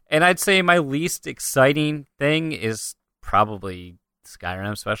may. And I'd say my least exciting thing is probably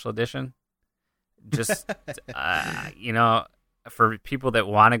Skyrim Special Edition. Just, for people that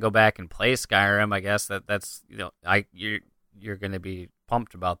want to go back and play Skyrim, I guess that's you're going to be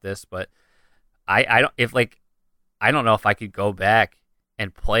pumped about this, but I don't know if I could go back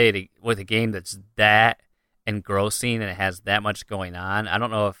and play it with a game that's that engrossing and it has that much going on. I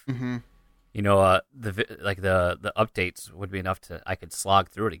don't know if the updates would be enough I could slog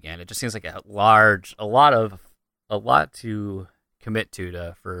through it again. It just seems like a lot to commit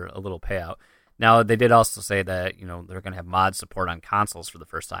to for a little payout. Now they did also say that they're going to have mod support on consoles for the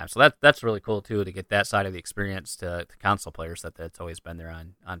first time, so that's really cool too, to get that side of the experience to console players that's always been there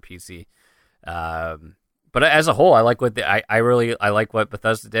on PC. But as a whole, I like what I like what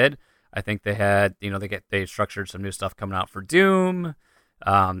Bethesda did. I think they had they structured some new stuff coming out for Doom.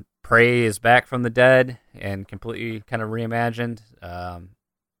 Prey is back from the dead and completely kind of reimagined. I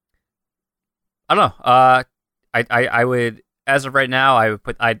don't know. I would, as of right now,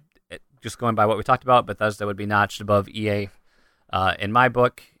 I just going by what we talked about, Bethesda would be notched above EA in my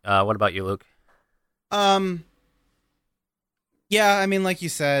book. What about you, Luke? Yeah, I mean, like you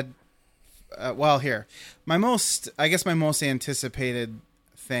said, here, my most anticipated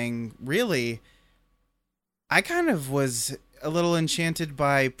thing, really, I kind of was a little enchanted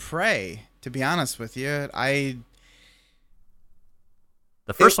by Prey, to be honest with you. The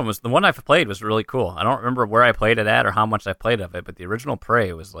first one was the one I've played was really cool. I don't remember where I played it at or how much I played of it, but the original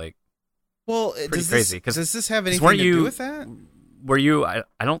Prey was like, pretty crazy. Does this have anything to do with that? Were you? I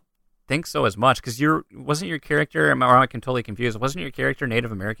don't think so as much because wasn't your character? Or I'm totally confused. Wasn't your character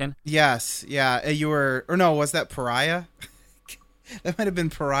Native American? Yes, yeah. You were, or no? Was that Pariah? That might have been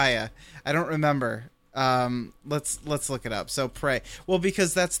Pariah. I don't remember. Let's look it up. So Prey. Well,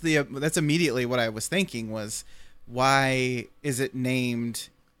 because that's immediately what I was thinking was, why is it named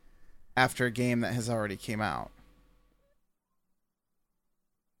after a game that has already came out?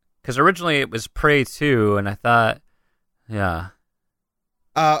 Because originally it was Prey 2, and I thought, yeah.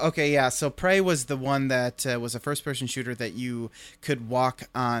 Okay, yeah. So Prey was the one that was a first-person shooter that you could walk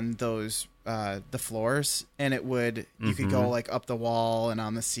on those the floors, and it would you could go like up the wall and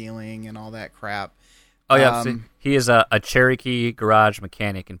on the ceiling and all that crap. Oh yeah, he is a Cherokee garage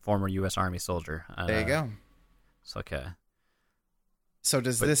mechanic and former U.S. Army soldier. There you go. It's okay. So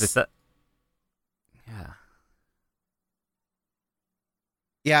does this? Yeah.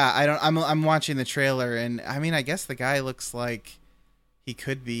 Yeah, I don't. I'm watching the trailer, and I mean, I guess the guy looks like he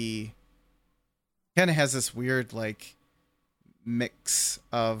could be. Kind of has this weird like mix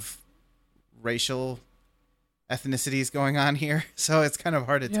of racial ethnicities going on here, so it's kind of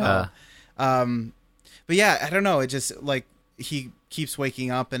hard to tell. But yeah, I don't know. It just like he keeps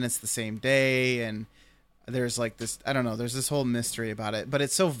waking up, and it's the same day, and there's like this. I don't know. There's this whole mystery about it, but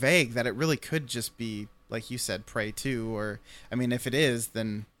it's so vague that it really could just be, like you said, Prey 2, or I mean, if it is,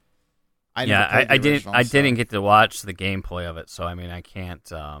 then I didn't get to watch the gameplay of it, so I mean, I can't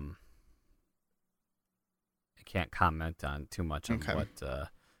comment on too much on what.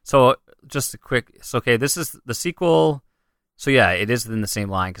 So just a quick. So okay, this is the sequel. So yeah, it is in the same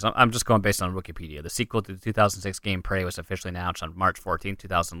line because I'm just going based on Wikipedia. The sequel to the 2006 game Prey was officially announced on March 14,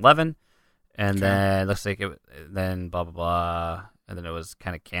 2011, and then it looks like then blah blah blah, and then it was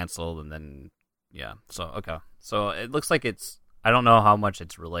kind of canceled, and then. Yeah. So okay. So it looks like it's. I don't know how much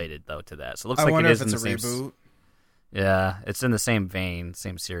it's related though to that. So it looks like it is in the same. Reboot. Yeah, it's in the same vein,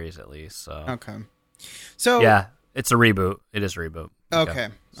 same series at least. So okay. So yeah, it's a reboot. It is a reboot. Okay.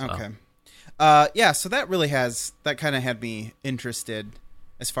 Okay. Yeah. So that really that kind of had me interested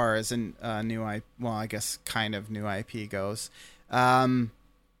as far as a new I guess kind of new IP goes. Got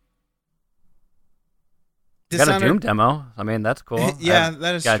a Doom demo. I mean, that's cool. Yeah,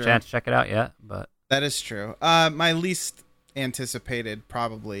 that is true. Got a chance to check it out yet, but that is true. My least anticipated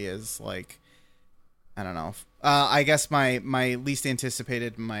probably is like, I don't know. I guess my least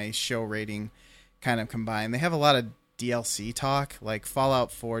anticipated, my show rating kind of combined. They have a lot of DLC talk, like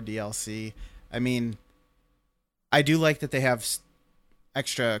Fallout 4 DLC. I mean, I do like that they have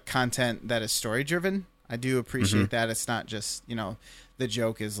extra content that is story driven. I do appreciate that. It's not just, the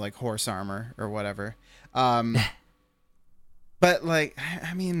joke is like horse armor or whatever. But like,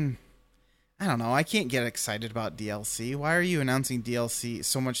 I mean, I don't know. I can't get excited about DLC. Why are you announcing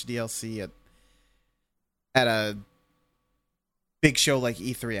so much DLC at a big show like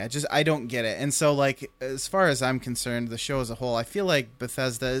E3? I don't get it. And so like, as far as I'm concerned, the show as a whole, I feel like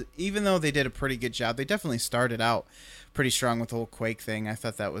Bethesda, even though they did a pretty good job, they definitely started out pretty strong with the whole Quake thing. I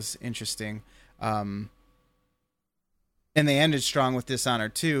thought that was interesting. And they ended strong with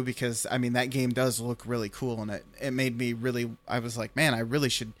Dishonored 2 because, I mean, that game does look really cool, and it made me really... I was like, man, I really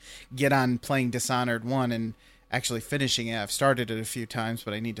should get on playing Dishonored 1 and actually finishing it. I've started it a few times,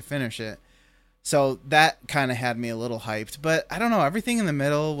 but I need to finish it. So that kind of had me a little hyped. But I don't know, everything in the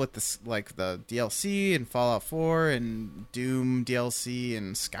middle with this, like the DLC and Fallout 4 and Doom DLC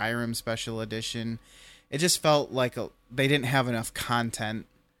and Skyrim Special Edition, it just felt like they didn't have enough content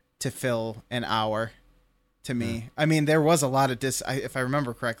to fill an hour. To me, I mean, there was a lot of if I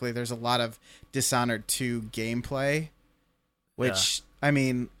remember correctly, there's a lot of Dishonored 2 gameplay, which I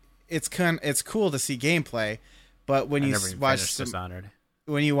mean, it's cool to see gameplay, but when you watch Dishonored,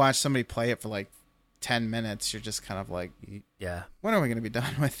 when you watch somebody play it for like 10 minutes, you're just kind of like, yeah, when are we going to be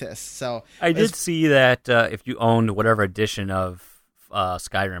done with this? So I did see that if you owned whatever edition of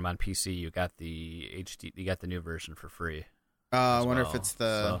Skyrim on PC, you got the new version for free. I wonder if it's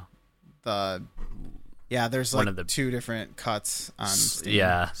the Yeah, there's one like of the two different cuts on Steam.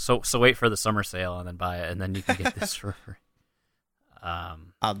 Yeah, so wait for the summer sale and then buy it, and then you can get this for free.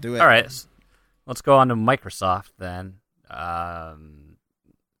 I'll do it. All right, let's go on to Microsoft then.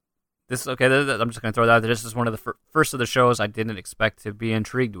 This okay. I'm just going to throw that out there. This is one of the first of the shows I didn't expect to be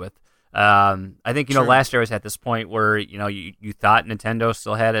intrigued with. I think last year was at this point where you thought Nintendo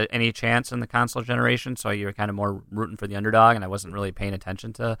still had any chance in the console generation, so you were kind of more rooting for the underdog, and I wasn't really paying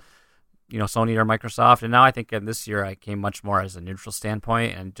attention to Sony or Microsoft. And now I think this year I came much more as a neutral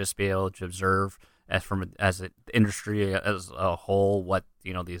standpoint and just be able to observe as an industry as a whole what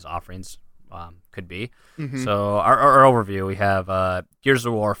these offerings could be. Mm-hmm. So our overview, we have Gears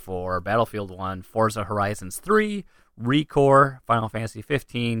of War 4, Battlefield 1, Forza Horizons 3, ReCore, Final Fantasy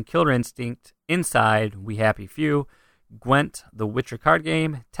 15, Killer Instinct, Inside, We Happy Few, Gwent, The Witcher card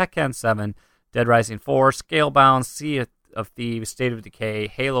game, Tekken 7, Dead Rising 4, Scalebound, Sea of Thieves, State of Decay,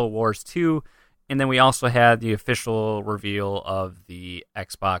 Halo Wars 2, and then we also had the official reveal of the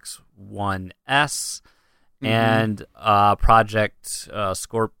Xbox One S and Project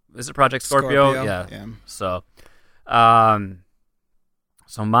Scorpio. Is it Project Scorpio? Yeah. So,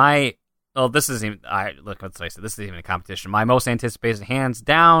 this isn't even. Let's face it. This isn't even a competition. My most anticipated, hands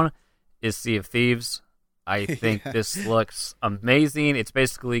down, is Sea of Thieves. I think this looks amazing. It's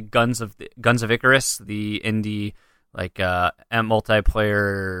basically Guns of Icarus, the indie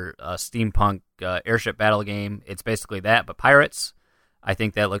multiplayer steampunk airship battle game. It's basically that, but pirates. I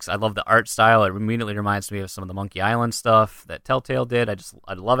think that looks. I love the art style. It immediately reminds me of some of the Monkey Island stuff that Telltale did. I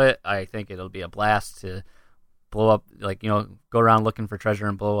love it. I think it'll be a blast to blow up, go around looking for treasure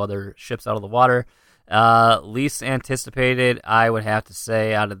and blow other ships out of the water. Least anticipated, I would have to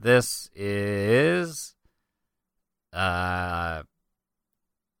say, out of this is Killer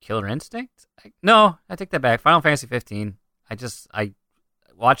Instinct. No, I take that back. Final Fantasy 15.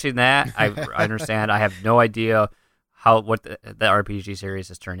 Watching that, I understand. I have no idea what the RPG series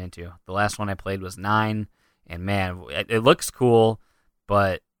has turned into. The last one I played was 9, and man, it looks cool,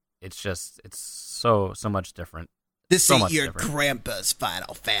 but it's so much different. This ain't your grandpa's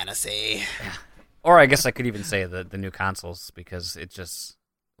Final Fantasy. Yeah. Or I guess I could even say the new consoles, because it just,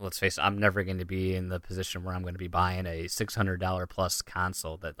 let's face it, I'm never going to be in the position where I'm going to be buying a $600 plus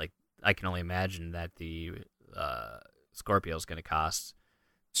console that I can only imagine that the Scorpio is going to cost.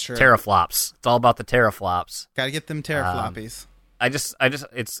 Sure. Teraflops. It's all about the teraflops. Got to get them terafloppies.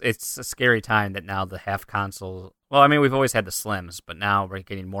 It's a scary time that now the half console. Well, I mean, we've always had the slims, but now we're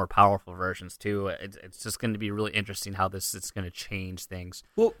getting more powerful versions too. It's just going to be really interesting how this is going to change things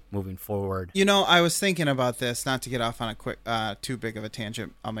moving forward. I was thinking about this, not to get off on a quick, too big of a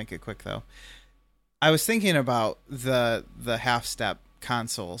tangent. I'll make it quick though. I was thinking about the half step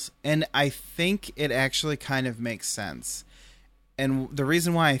consoles, and I think it actually kind of makes sense. And the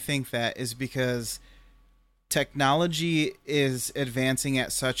reason why I think that is because technology is advancing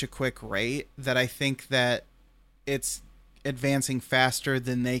at such a quick rate that I think that it's advancing faster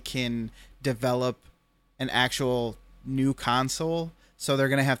than they can develop an actual new console. So they're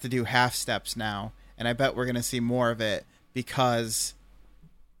going to have to do half steps now. And I bet we're going to see more of it because,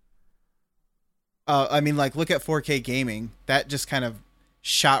 look at 4K gaming. That just kind of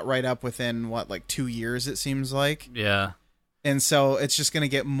shot right up within, 2 years, it seems like. Yeah. And so it's just going to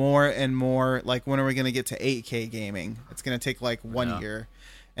get more and more, when are we going to get to 8K gaming? It's going to take 1 year.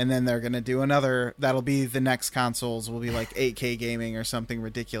 And then they're going to do another, that'll be the next consoles will be 8K gaming or something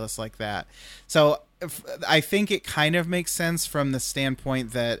ridiculous like that. So I think it kind of makes sense from the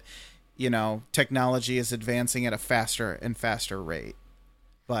standpoint that, technology is advancing at a faster and faster rate.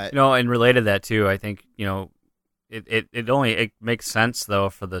 But and related to that too, I think, it makes sense though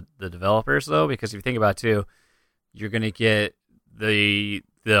for the developers though, because if you think about it too, you're going to get the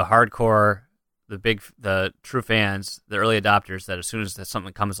hardcore, the true fans, the early adopters that as soon as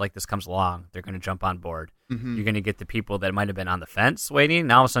something comes along, they're going to jump on board. Mm-hmm. You're going to get the people that might have been on the fence waiting.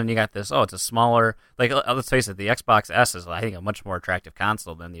 Now all of a sudden you got this, it's a smaller, let's face it, the Xbox S is, I think, a much more attractive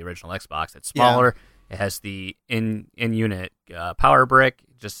console than the original Xbox. It's smaller. Yeah. It has the in-unit power brick.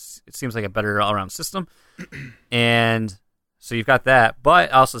 It seems like a better all-around system. And so you've got that,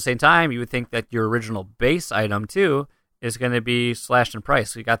 but also at the same time, you would think that your original base item too is going to be slashed in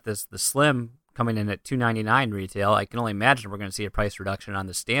price. So you got the Slim coming in at $299 retail. I can only imagine we're going to see a price reduction on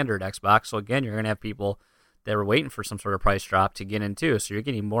the standard Xbox. So again, you're going to have people that are waiting for some sort of price drop to get in too. So you're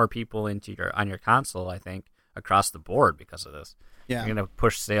getting more people on your console, I think, across the board because of this. Yeah, you're going to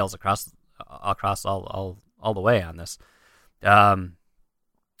push sales across all the way on this.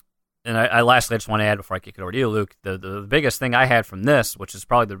 And I lastly, I just want to add before I kick it over to you, Luke, the biggest thing I had from this, which is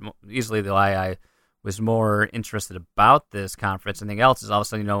probably easily the why I was more interested about this conference than anything else, is all of a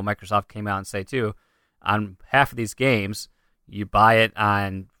sudden, Microsoft came out and say, too, on half of these games, you buy it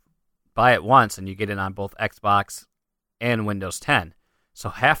once and you get it on both Xbox and Windows 10. So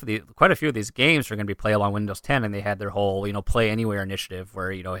quite a few of these games are going to be playable on Windows 10, and they had their whole, Play Anywhere initiative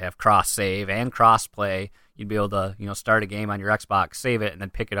where, have cross save and cross play. You'd be able to, start a game on your Xbox, save it, and then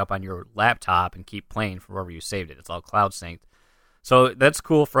pick it up on your laptop and keep playing from wherever you saved it. It's all cloud synced. So that's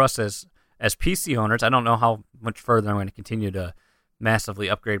cool for us as PC owners. I don't know how much further I'm going to continue to massively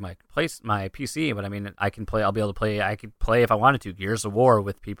upgrade my PC, but I mean, I could play if I wanted to Gears of War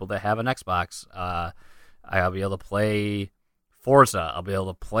with people that have an Xbox. I'll be able to play Forza. I'll be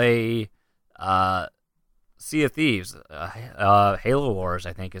able to play Sea of Thieves, Halo Wars.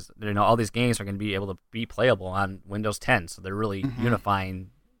 I think is all these games are going to be able to be playable on Windows 10. So they're really unifying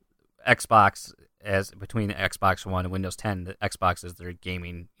Xbox as between Xbox One and Windows 10. The Xbox is their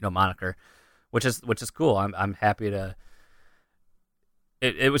gaming moniker, which is cool. I'm happy to.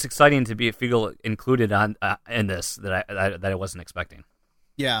 It was exciting to feel included in this that I wasn't expecting.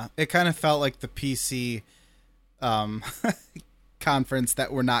 Yeah, it kind of felt like the PC conference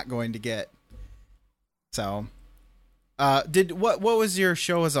that we're not going to get. So, what was your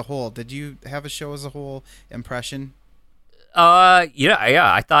show as a whole? Did you have a show as a whole impression? Yeah.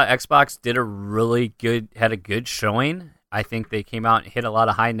 I thought Xbox had a good showing. I think they came out and hit a lot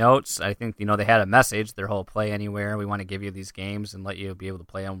of high notes. I think, they had a message, their whole Play Anywhere. We want to give you these games and let you be able to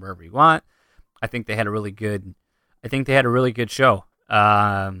play them wherever you want. I think they had a really good show.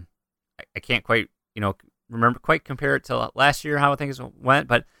 I can't quite, compare it to last year, how things went,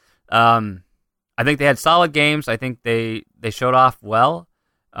 but, I think they had solid games. I think they showed off well.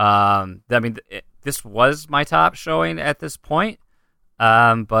 This was my top showing at this point.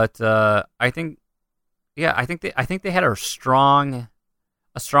 But I think they had a strong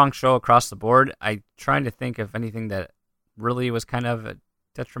show across the board. I'm trying to think of anything that really was kind of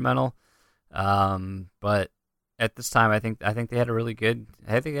detrimental. But at this time, I think they had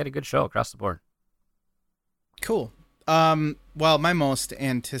a good show across the board. Cool. Well, my most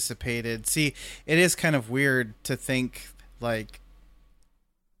anticipated. See, it is kind of weird to think like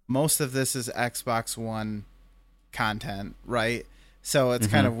most of this is Xbox One content, right? So it's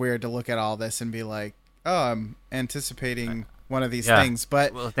kind of weird to look at all this and be like, oh, I'm anticipating one of these things.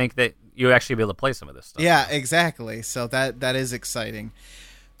 But I think that you actually be able to play some of this stuff. Yeah, exactly. So that is exciting.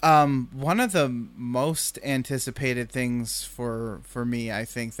 One of the most anticipated things for me, I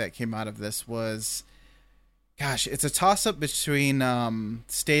think, that came out of this was, gosh, it's a toss-up between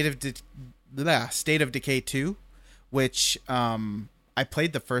State of Decay 2, which I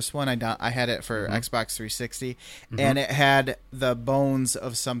played the first one. I had it for Xbox 360, and it had the bones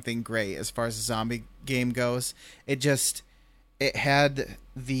of something great as far as the zombie game goes. It had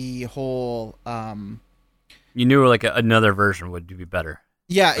the whole... you knew like another version would be better.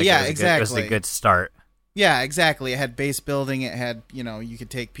 Yeah, exactly. It was a good start. Yeah, exactly. It had base building. It had, you could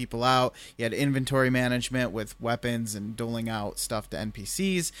take people out. You had inventory management with weapons and doling out stuff to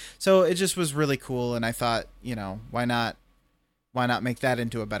NPCs. So it just was really cool. And I thought, why not make that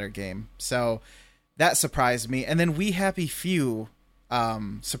into a better game? So that surprised me. And then We Happy Few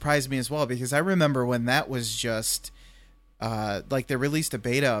surprised me as well, because I remember when that was just they released a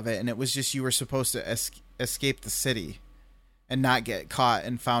beta of it, and it was just you were supposed to escape the city and not get caught,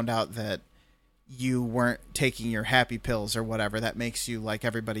 and found out that you weren't taking your happy pills or whatever that makes you like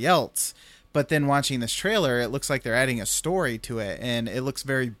everybody else. But then watching this trailer, it looks like they're adding a story to it, and it looks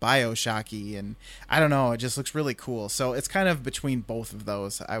very BioShocky, and I don't know, it just looks really cool. So it's kind of between both of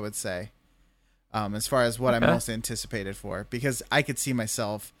those, I would say, as far as what I'm most anticipated for, because I could see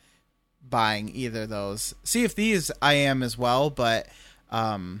myself buying either of those. Sea of Thieves I am as well, but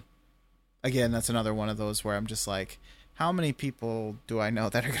again, that's another one of those where I'm just like, how many people do I know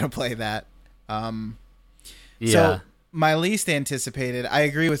that are going to play that? So my least anticipated, I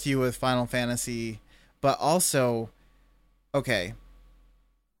agree with you with Final Fantasy, but also, okay,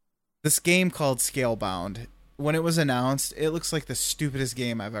 this game called Scalebound, when it was announced, it looks like the stupidest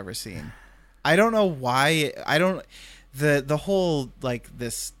game I've ever seen. I don't know why. The whole, like,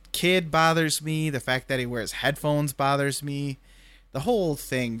 this kid bothers me. The fact that he wears headphones bothers me. The whole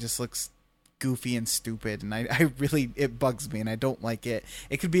thing just looks goofy and stupid, and I really, it bugs me, and I don't like it.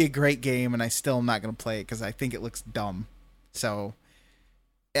 It could be a great game, and I still am not going to play it because I think it looks dumb. So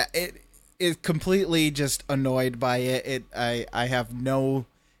it completely just annoyed by it. I have no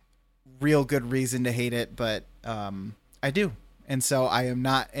real good reason to hate it, but I do, and so I am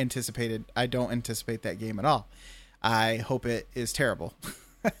not anticipated. I don't anticipate that game at all. I hope it is terrible.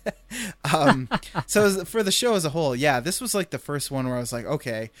 So for the show as a whole, yeah, this was like the first one where I was like,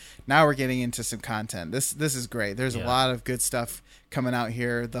 okay, now we're getting into some content. This is great. There's a lot of good stuff coming out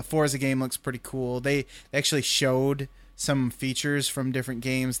here. The Forza game looks pretty cool. They actually showed some features from different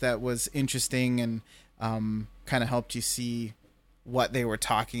games that was interesting and kind of helped you see what they were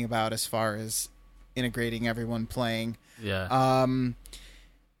talking about as far as integrating everyone playing. Yeah.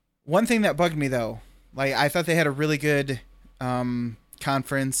 One thing that bugged me though, like I thought they had a really good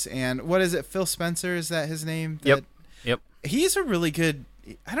conference, and what is it? Phil Spencer, is that his name? Yep. He's a really good.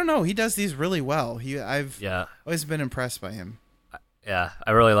 I don't know. He does these really well. I've Yeah. always been impressed by him. Yeah,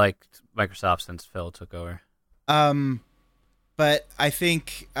 I really liked Microsoft since Phil took over. But I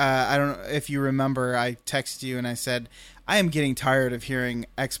think I don't know if you remember. I texted you and I said I am getting tired of hearing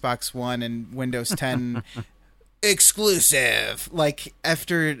Xbox One and Windows 10 exclusive. Like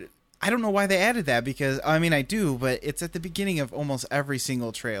after. I don't know why they added that, because I mean I do, but it's at the beginning of almost every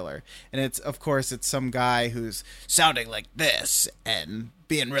single trailer, and it's of course it's some guy who's sounding like this and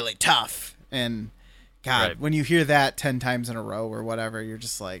being really tough, and God, Right. when you hear that 10 times in a row or whatever, you're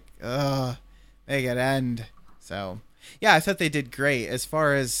just like, ugh, make it end. So yeah, I thought they did great as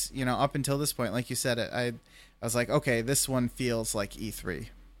far as, you know, up until this point. Like you said, I was like, okay, this one feels like E3.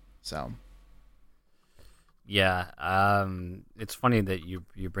 So Yeah, it's funny that you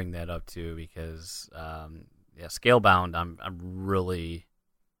bring that up too, because yeah, Scalebound, I'm really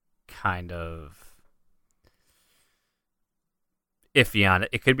kind of iffy on it.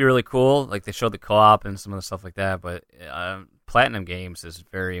 It could be really cool, like they showed the co-op and some of the stuff like that, but Platinum Games is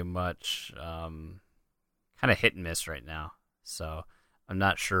very much kind of hit and miss right now. So I'm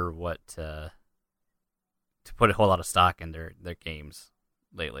not sure what to put a whole lot of stock in their games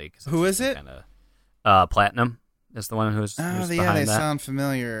lately. who is it? Platinum is the one who's Oh, behind yeah, they that. sound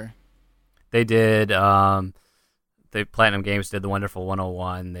familiar. They did. The Platinum Games did the Wonderful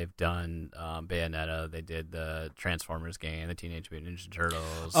 101. They've done Bayonetta. They did the Transformers game, the Teenage Mutant Ninja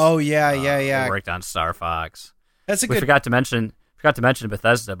Turtles. Oh yeah. They worked on Star Fox. That's a We good. forgot to mention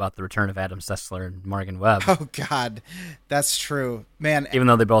Bethesda about the return of Adam Sessler and Morgan Webb. Oh God, that's true, man. Even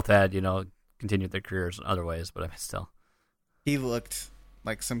though they both had, continued their careers in other ways, but I mean, still. He looked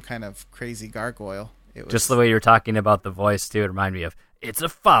like some kind of crazy gargoyle. It was Just the way you're talking about the voice too, it reminded me of it's a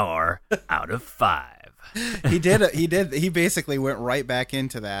 4 out of 5. he did. He basically went right back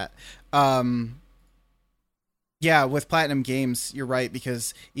into that. Yeah, with Platinum Games, you're right,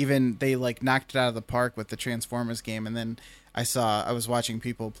 because even they like knocked it out of the park with the Transformers game, and then I was watching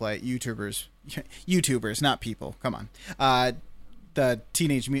people play YouTubers, not people. Come on, the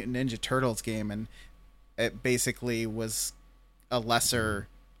Teenage Mutant Ninja Turtles game, and it basically was a less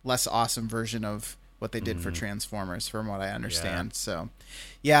awesome version of what they did for Transformers, from what I understand. Yeah. So,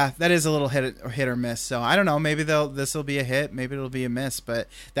 yeah, that is a little hit or miss. So I don't know. Maybe this will be a hit. Maybe it'll be a miss. But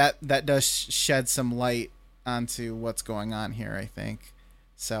that does shed some light onto what's going on here, I think.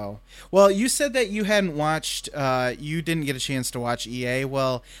 So, well, you said that you hadn't watched. You didn't get a chance to watch EA.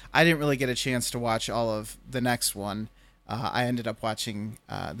 Well, I didn't really get a chance to watch all of the next one. I ended up watching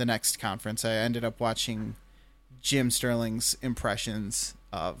the next conference. I ended up watching Jim Sterling's impressions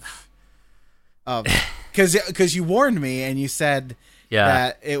of because you warned me and you said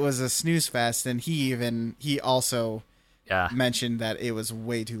that it was a snooze fest, and he also mentioned that it was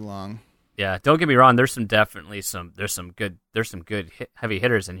way too long. Yeah, don't get me wrong. There's some good heavy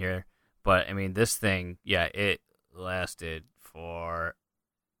hitters in here, but I mean this thing, it lasted forever.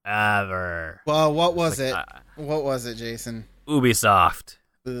 Well, what was it? What was it, Jason? Ubisoft.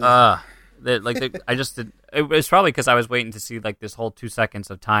 I just did. It was probably because I was waiting to see like this whole 2 seconds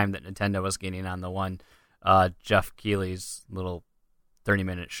of time that Nintendo was gaining on the one Jeff Keighley's little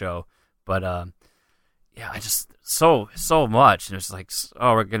 30-minute show. But I just so much, and it's like,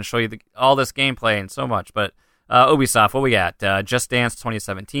 oh, we're gonna show you all this gameplay and so much. But Ubisoft, what we got? Just Dance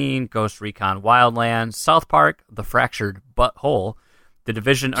 2017, Ghost Recon Wildlands, South Park: The Fractured Butthole, The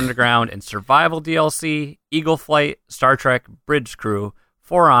Division Underground and Survival DLC, Eagle Flight, Star Trek Bridge Crew,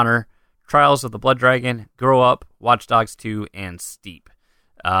 For Honor, Trials of the Blood Dragon, Grow Up, Watch Dogs 2, and Steep.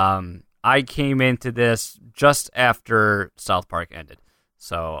 I came into this just after South Park ended,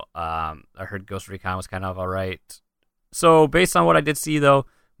 so I heard Ghost Recon was kind of all right. So based on what I did see, though,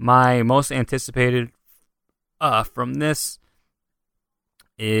 my most anticipated from this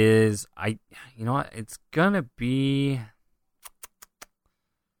is it's gonna be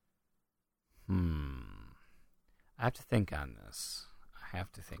I have to think on this. I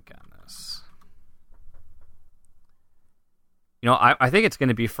think it's going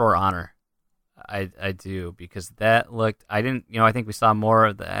to be For Honor. I do, because that looked. I didn't. I think we saw more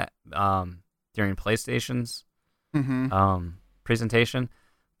of that during PlayStation's presentation,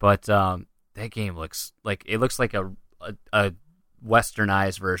 But that game looks like a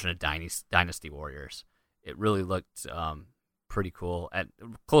westernized version of Dynasty Warriors. It really looked pretty cool. And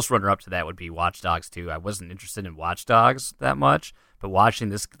close runner-up to that would be Watch Dogs 2. I wasn't interested in Watch Dogs that much, but watching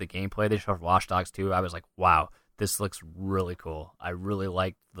the gameplay they showed for Watch Dogs 2, I was like, wow, this looks really cool. I really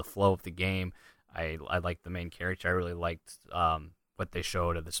liked the flow of the game. I liked the main character. I really liked what they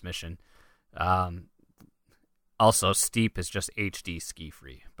showed of this mission. Also, Steep is just HD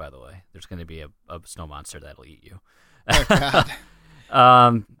ski-free, by the way. There's going to be a snow monster that'll eat you. Oh,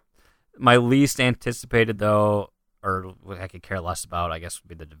 God. My least anticipated, though, or what I could care less about, I guess, would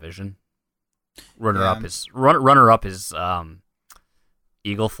be The Division. Runner-up is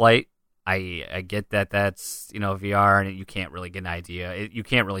Eagle Flight. I get that that's VR, and you can't really get an idea. You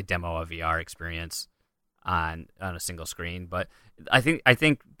can't really demo a VR experience on a single screen. But I think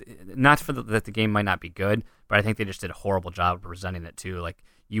not that the game might not be good, but I think they just did a horrible job of presenting it too. Like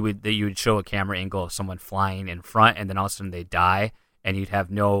you would show a camera angle of someone flying in front, and then all of a sudden they die, and you'd have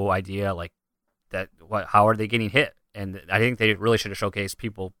no idea like that. How are they getting hit? And I think they really should have showcased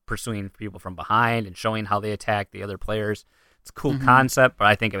people pursuing people from behind and showing how they attack the other players. It's a cool concept, but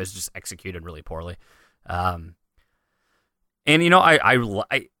I think it was just executed really poorly. And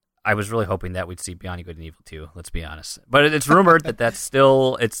I was really hoping that we'd see Beyond Good and Evil 2, let's be honest. But it's rumored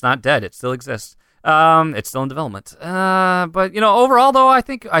it's not dead. It still exists. It's still in development. But overall though, I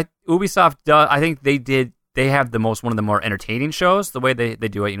think Ubisoft does. I think they have one of the more entertaining shows. The way they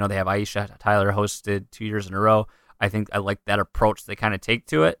do it, they have Aisha Tyler hosted 2 years in a row. I think I like that approach they kind of take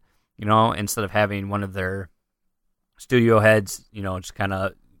to it. Instead of having one of their studio heads, just kind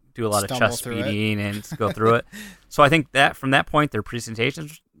of do a lot of chest beating and go through it. So I think that from that point, their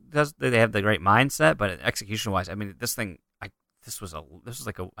presentations they have the great mindset, but execution wise, I mean, this thing, I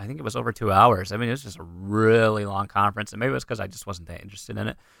think it was over 2 hours. I mean, it was just a really long conference, and maybe it was because I just wasn't that interested in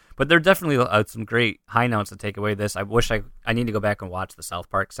it. But there are definitely some great high notes to take away this. I wish I need to go back and watch the South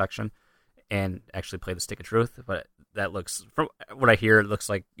Park section and actually play the Stick of Truth. But that looks, from what I hear, it looks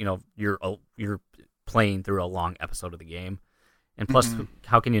like you're playing through a long episode of the game. And plus,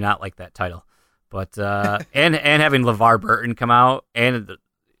 how can you not like that title? But and having LeVar Burton come out and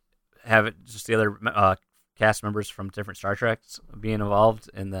have it just the other cast members from different Star Treks being involved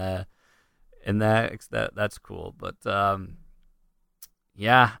in that's cool. But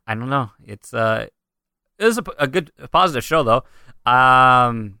yeah, I don't know. It is a good positive show though.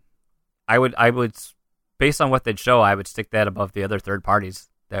 I would based on what they'd show, I would stick that above the other third parties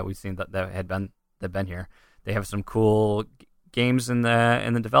that we've seen that had been here. They have some cool games in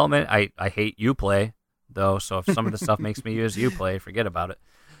the development. I hate Uplay though, so if some of the stuff makes me use Uplay, forget about it.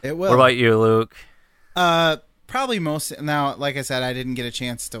 It will. What about you, Luke? Probably most. Now, like I said, I didn't get a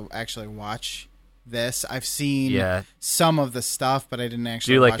chance to actually watch this. I've seen some of the stuff, but I didn't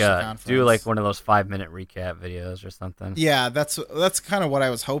actually watch the conference. Do like one of those 5-minute recap videos or something. Yeah, that's kind of what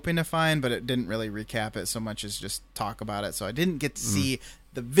I was hoping to find, but it didn't really recap it so much as just talk about it. So I didn't get to see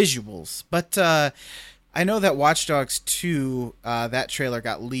the visuals. But I know that Watch Dogs 2, that trailer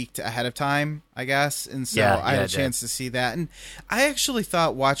got leaked ahead of time, I guess, and so I had a chance to see that. And I actually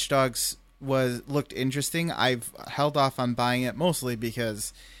thought Watch Dogs looked interesting. I've held off on buying it mostly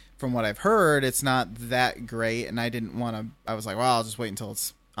because from what I've heard, it's not that great, and I didn't want to. I was like, well, I'll just wait until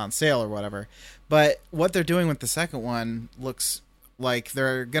it's on sale or whatever. But what they're doing with the second one looks like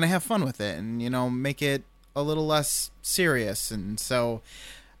they're gonna have fun with it, and make it a little less serious. And so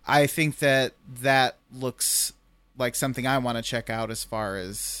I think that looks like something I want to check out as far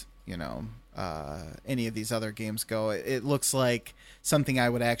as any of these other games go. It looks like something I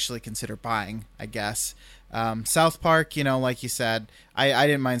would actually consider buying, I guess. South Park, like you said, I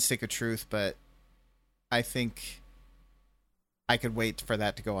didn't mind Stick of Truth, but I think I could wait for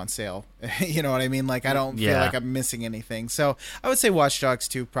that to go on sale. You know what I mean? Like, I don't feel like I'm missing anything. So I would say Watch Dogs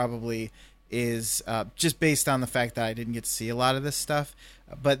 2 probably is just based on the fact that I didn't get to see a lot of this stuff,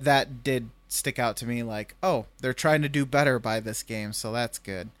 but that did stick out to me like, oh, they're trying to do better by this game, so that's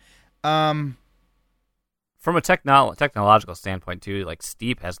good. From a technological standpoint too, like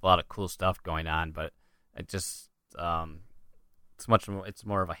Steep has a lot of cool stuff going on, but it just it's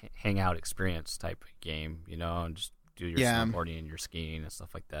more of a hangout experience type of game, and just do your snowboarding and your skiing and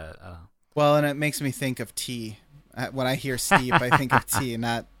stuff like that. Well, and it makes me think of T. When I hear Steep, I think of T,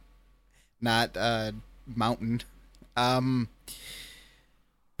 not mountain.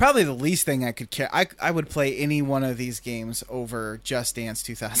 Probably the least thing I could care. I would play any one of these games over Just Dance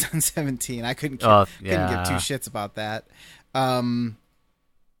 2017. I couldn't give two shits about that.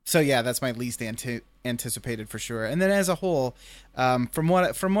 So yeah, that's my least anticipated for sure. And then as a whole, from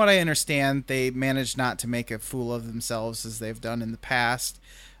what I understand, they managed not to make a fool of themselves as they've done in the past.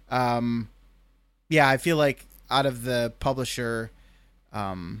 Yeah, I feel like out of the publisher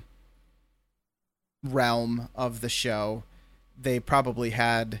realm of the show, they probably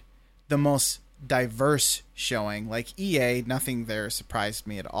had the most diverse showing. Like EA, nothing there surprised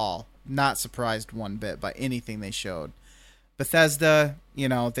me at all. Not surprised one bit by anything they showed. Bethesda,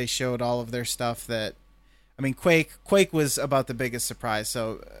 they showed all of their stuff that, I mean, Quake was about the biggest surprise,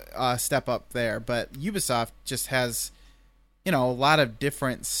 so step up there. But Ubisoft just has, a lot of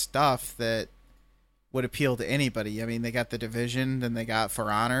different stuff that would appeal to anybody. I mean, they got The Division, then they got For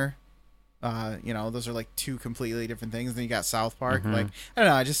Honor. Those are like two completely different things. Then you got South Park. Mm-hmm. Like, I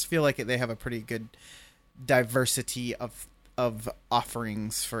don't know. I just feel like they have a pretty good diversity of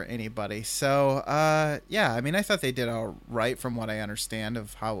offerings for anybody. So, yeah, I mean, I thought they did all right from what I understand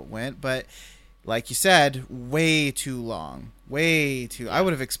of how it went. But like you said, way too long. I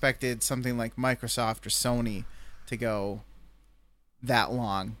would have expected something like Microsoft or Sony to go that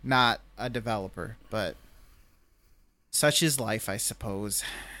long. Not a developer, but such is life, I suppose.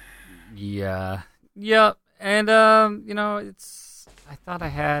 Yeah. And, I thought I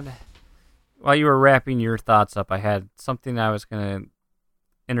had, while you were wrapping your thoughts up, I had something I was going to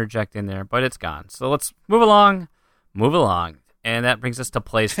interject in there, but it's gone. So let's move along. And that brings us to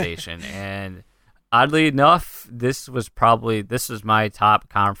PlayStation. And oddly enough, this was my top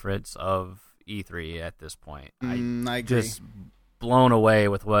conference of E3 at this point. I agree. Just blown away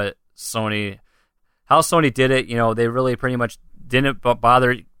with how Sony did it. They really pretty much didn't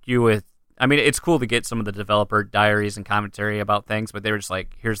bother you with, I mean, it's cool to get some of the developer diaries and commentary about things, but they were just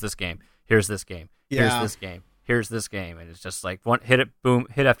like, here's this game, here's this game, here's this game, here's this game, and it's just like one hit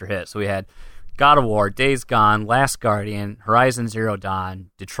after hit. So we had God of War, Days Gone, Last Guardian, Horizon Zero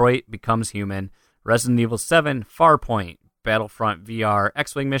Dawn, Detroit Becomes Human, Resident Evil 7, Farpoint, Battlefront VR,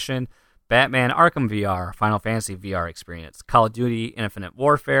 X-Wing Mission, Batman Arkham VR, Final Fantasy VR Experience, Call of Duty Infinite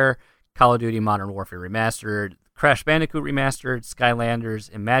Warfare, Call of Duty Modern Warfare Remastered, Crash Bandicoot Remastered, Skylanders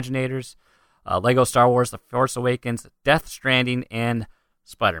Imaginators, Lego Star Wars The Force Awakens, Death Stranding, and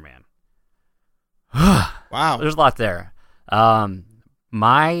Spider-Man. Wow. There's a lot there.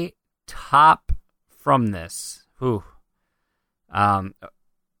 My top from this. There's a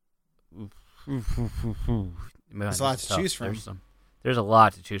lot to choose from. There's a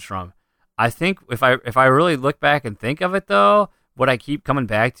lot to choose from. I think if I really look back and think of it, though, what I keep coming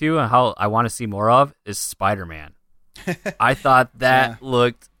back to and how I want to see more of is Spider-Man. I thought that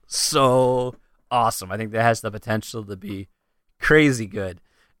looked so awesome. I think that has the potential to be crazy good.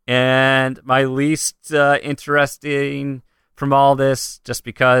 And my least interesting from all this, just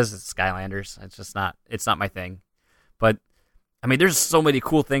because it's Skylanders, it's not my thing. But I mean, there's so many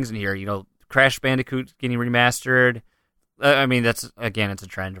cool things in here. Crash Bandicoot getting remastered. I mean, it's a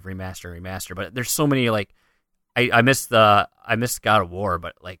trend of remaster. But there's so many, like, I missed God of War,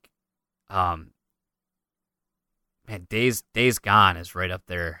 but like, man, Days Gone is right up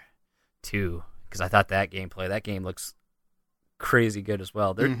there too, because I thought that game looks crazy good as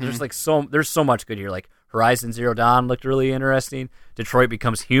well. There's so much good here. Like Horizon Zero Dawn looked really interesting. Detroit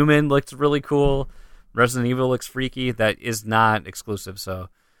Becomes Human looked really cool. Resident Evil looks freaky. That is not exclusive, so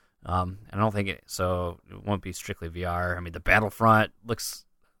I don't think it won't be strictly VR. I mean, the Battlefront looks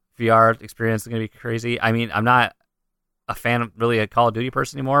VR experience is going to be crazy. I mean, I'm not a fan of really a Call of Duty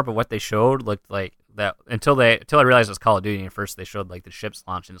person anymore, but what they showed looked like that until I realized it was Call of Duty. And first they showed like the ships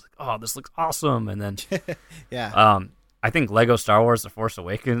launch and it's like, oh, this looks awesome. And then yeah. I think Lego Star Wars The Force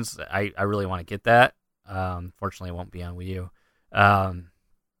Awakens, I really want to get that. Fortunately it won't be on Wii U. I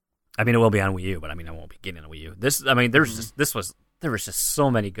mean, it will be on Wii U, but I mean, I won't be getting a Wii U. There was just so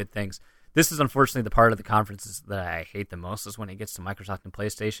many good things. This is unfortunately the part of the conferences that I hate the most, is when it gets to Microsoft and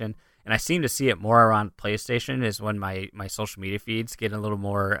PlayStation. And I seem to see it more around PlayStation is when my social media feeds get a little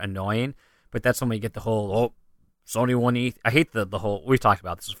more annoying. But that's when we get the whole, Sony won E3. I hate the whole, we've talked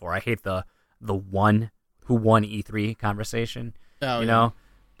about this before. I hate the one who won E3 conversation, know?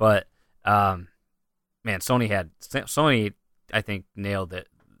 But, man, Sony, I think, nailed it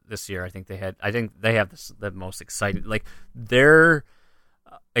this year. I think they have the most exciting, like, their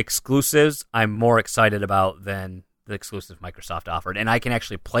exclusives I'm more excited about than the exclusive Microsoft offered, and I can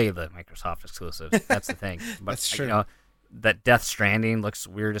actually play the Microsoft exclusives. That's the thing. But that's true. That Death Stranding looks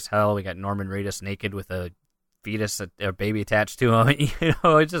weird as hell. We got Norman Reedus naked with a fetus, a baby attached to him.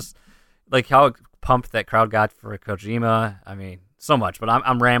 It's just like how pumped that crowd got for Kojima. I mean, so much. But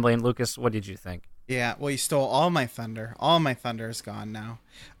I'm rambling. Lucas, what did you think? Yeah, well, you stole all my thunder. All my thunder is gone now.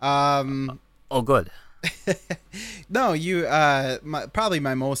 Oh, good. No, probably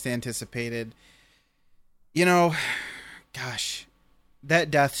my most anticipated. Gosh,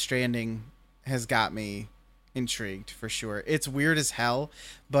 that Death Stranding has got me intrigued for sure. It's weird as hell,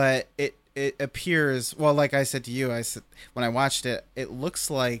 but it appears, well, like I said to you, I said when I watched it, it looks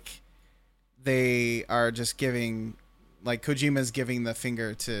like they are just giving, like Kojima's giving the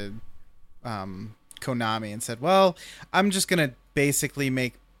finger to Konami and said, well, I'm just gonna basically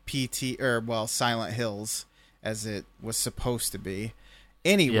make Silent Hills as it was supposed to be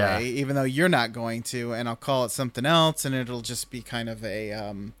anyway, even though you're not going to, and I'll call it something else, and it'll just be kind of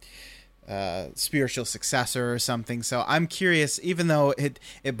a spiritual successor or something. So I'm curious, even though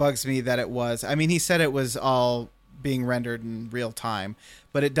it bugs me that it was, I mean, he said it was all being rendered in real time,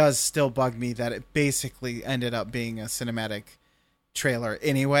 but it does still bug me that it basically ended up being a cinematic trailer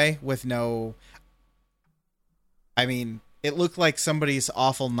anyway, with no, I mean, it looked like somebody's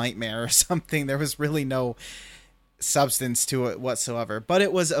awful nightmare or something. There was really no substance to it whatsoever, but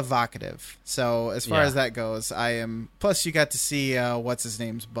it was evocative. So as far as that goes, I am, plus you got to see what's his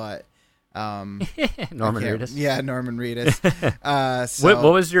name's butt. Norman Reedus. Yeah, Norman Reedus.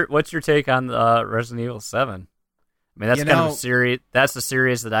 So, what's your take on Resident Evil 7? I mean, that's kind of a series. That's the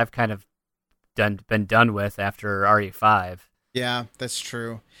series that I've kind of been done with after RE5. Yeah, that's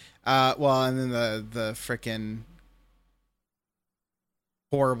true. Well, and then the frickin'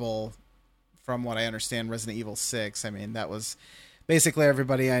 horrible, from what I understand, Resident Evil 6. I mean, that was basically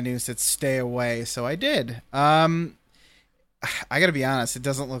everybody I knew said stay away, so I did. I got to be honest, it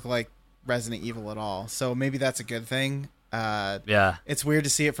doesn't look like Resident Evil at all, so maybe that's a good thing. It's weird to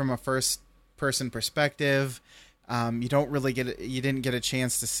see it from a first person perspective. You didn't get a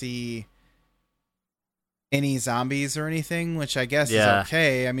chance to see any zombies or anything, which I guess is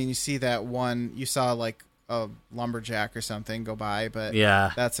okay. I mean, you see that one, you saw like a lumberjack or something go by, but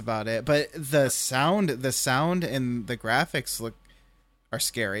that's about it. But the sound and the graphics are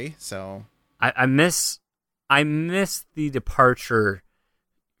scary. So I miss the departure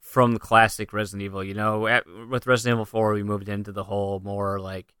from the classic Resident Evil. You know, with Resident Evil 4, we moved into the whole more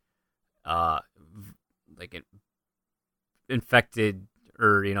like infected,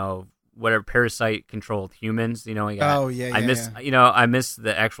 or, you know, whatever, parasite controlled humans. You know, I miss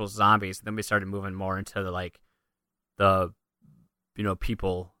the actual zombies. Then we started moving more into the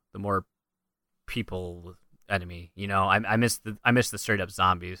people, the more people enemy. You know, I miss the straight up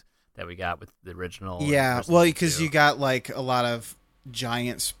zombies that we got with the original. Yeah, well, because you got like a lot of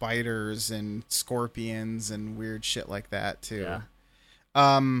giant spiders and scorpions and weird shit like that too. Yeah.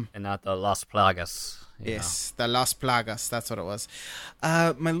 And not the Las Plagas. Yes, the Las Plagas. That's what it was.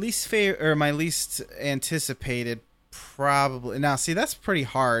 My least favorite, or my least anticipated, probably. Now, see, that's pretty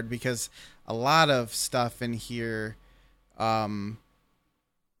hard because a lot of stuff in here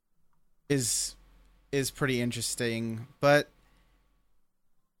is pretty interesting, but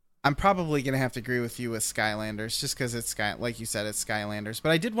I'm probably going to have to agree with you with Skylanders, just because it's like you said, it's Skylanders.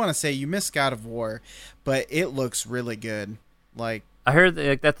 But I did want to say, you missed God of War, but it looks really good. Like, I heard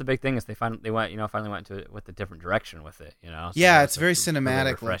that's the big thing, is they finally went into it with a different direction with it. You know, so yeah, it's very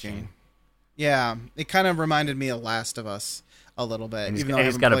cinematic really looking. Yeah, it kind of reminded me of Last of Us a little bit. And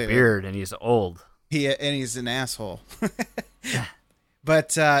he's got a beard and he's old. And he's an asshole.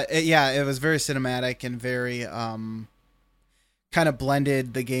 But it was very cinematic and very kind of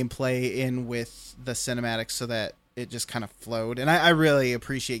blended the gameplay in with the cinematics so that it just kind of flowed. And I really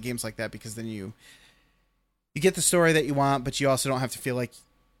appreciate games like that, because then you get the story that you want, but you also don't have to feel like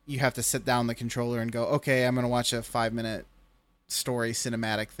you have to sit down the controller and go, okay, I'm going to watch a 5-minute story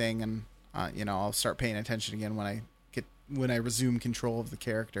cinematic thing, and I'll start paying attention again when I resume control of the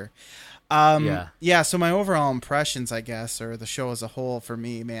character. So my overall impressions, I guess, or the show as a whole for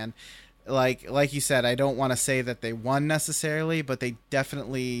me, man, like you said, I don't want to say that they won necessarily, but they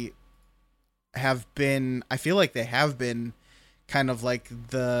definitely have been, I feel like they have been kind of like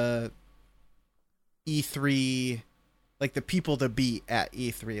the E3, like the people to beat at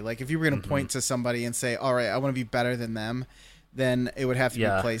E3. Like if you were going to point to somebody and say, all right, I want to be better than them, then it would have to be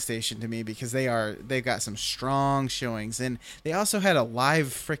PlayStation to me, because they've got some strong showings, and they also had a live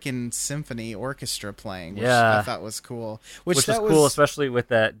freaking symphony orchestra playing, which I thought was cool. Which was cool, especially with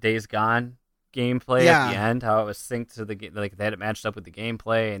that Days Gone gameplay at the end, how it was synced to the game, like they had it matched up with the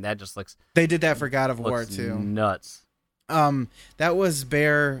gameplay, and that just looks. They did that for God of War too. Nuts. That was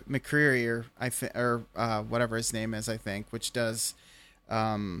Bear McCreary, or whatever his name is, I think, which does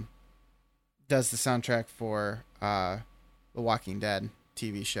the soundtrack for The Walking Dead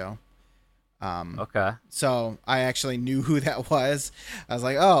TV show. Okay. So I actually knew who that was. I was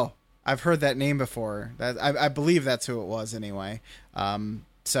like, oh, I've heard that name before. I believe that's who it was anyway.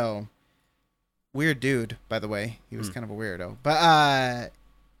 So weird dude, by the way. He was kind of a weirdo. But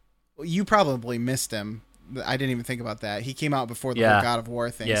you probably missed him I didn't even think about that. He came out before the Yeah. whole God of War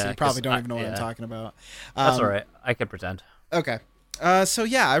thing, Yeah, so you probably 'cause don't even know what I'm talking about. That's all right. I could pretend. Okay. So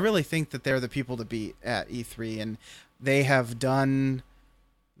yeah, I really think that they're the people to beat at E3, and they have done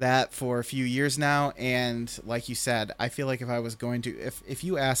that for a few years now. And like you said, I feel like if I was going to, if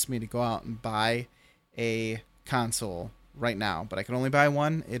you asked me to go out and buy a console right now, but I could only buy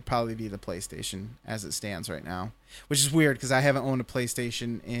one, it'd probably be the PlayStation as it stands right now, which is weird because I haven't owned a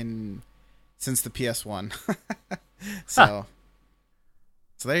PlayStation since the PS1. So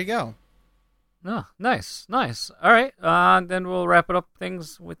there you go. Oh, nice. All right, then we'll wrap it up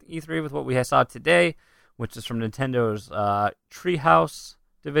things with E3 with what we saw today, which is from Nintendo's Treehouse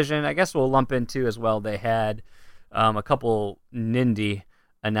division. I guess we'll lump into as well. They had a couple Nindy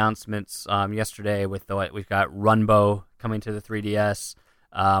announcements yesterday with we've got Runbow coming to the 3DS.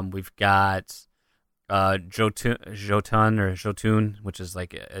 We've got Jotun, which is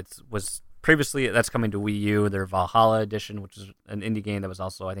was previously that's coming to Wii U. Their Valhalla edition, which is an indie game that was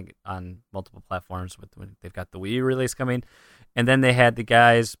also I think on multiple platforms. They've got the Wii U release coming, and then they had the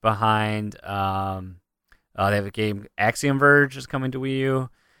guys behind. They have a game Axiom Verge is coming to Wii U,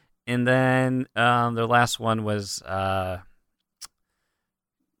 and then their last one was the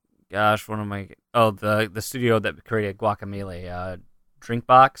studio that created Guacamelee,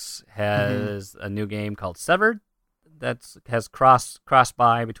 Drinkbox has a new game called Severed that has cross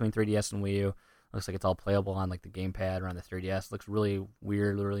buy between 3DS and Wii U. Looks like it's all playable on like the gamepad or on the 3DS. Looks really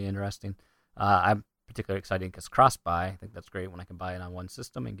weird, really interesting. I'm particularly excited because cross buy. I think that's great when I can buy it on one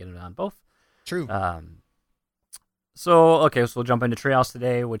system and get it on both. True. So we'll jump into Treehouse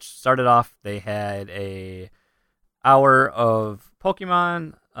today, which started off. They had a hour of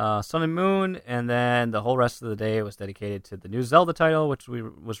Pokemon Sun and Moon, and then the whole rest of the day was dedicated to the new Zelda title, which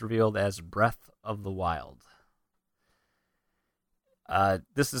was revealed as Breath of the Wild.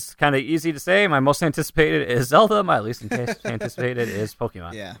 This is kind of easy to say. My most anticipated is Zelda. My least anticipated is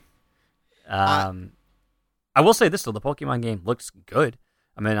Pokemon. Yeah. I will say this though: the Pokemon game looks good.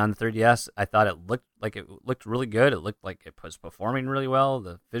 I mean, on the 3DS, I thought it looked really good. It looked like it was performing really well.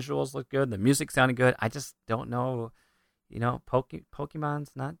 The visuals looked good. The music sounded good. I just don't know.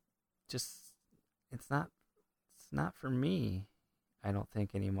 Pokemon's not just. It's not for me. I don't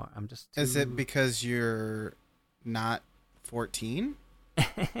think anymore. I'm just. Is it because you're not 14?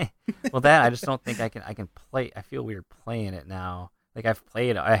 Well, I just don't think I can play. I feel weird playing it now. Like I have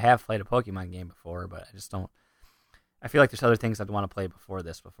played a Pokemon game before, but I just don't. I feel like there's other things I'd want to play before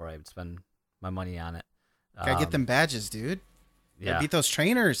I would spend my money on it. Gotta get them badges, dude. Yeah, beat those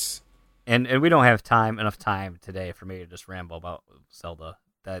trainers. And we don't have enough time today for me to just ramble about Zelda.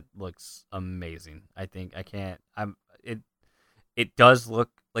 That looks amazing. I think I can't. It does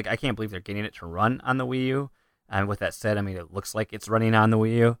look like I can't believe they're getting it to run on the Wii U. And with that said, I mean it looks like it's running on the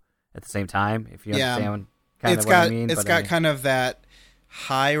Wii U at the same time. If you understand kind of what I mean. It's got kind of that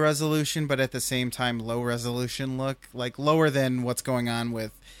high resolution, but at the same time low resolution look, like lower than what's going on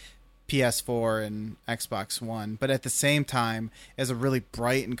with PS4 and Xbox One, but at the same time has a really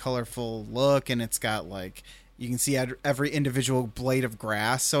bright and colorful look, and it's got like you can see every individual blade of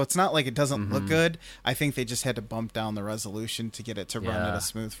grass, so it's not like it doesn't look good. I think they just had to bump down the resolution to get it to run at a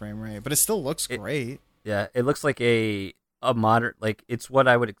smooth frame rate, but it still looks great. Yeah, it looks like a modern, like it's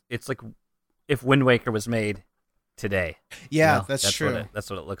like if Wind Waker was made today. Yeah, that's true. That's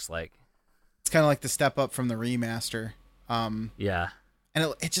what it looks like. It's kind of like the step up from the remaster. Yeah.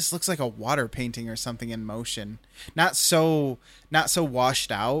 And it just looks like a water painting or something in motion. Not so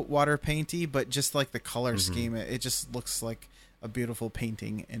washed out water painty, but just like the color scheme. It just looks like a beautiful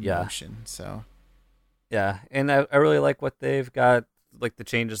painting in motion. So yeah, and I really like what they've got, like the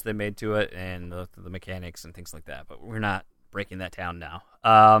changes they made to it and the mechanics and things like that. But we're not breaking that down now.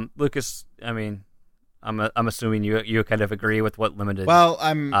 Lucas, I mean, I'm assuming you kind of agree with what limited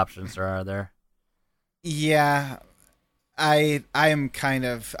options there are there. Yeah. I am kind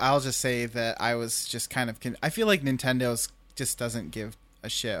of. I'll just say that I was just kind of. I feel like Nintendo's just doesn't give a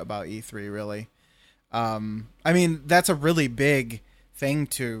shit about E3 really. I mean that's a really big thing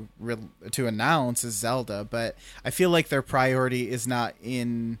to announce is Zelda, but I feel like their priority is not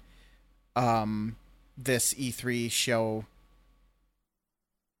in this E3 show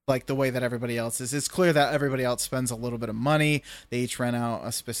like the way that everybody else is. It's clear that everybody else spends a little bit of money. They each rent out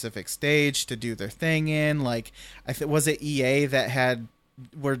a specific stage to do their thing in. Like, was it EA that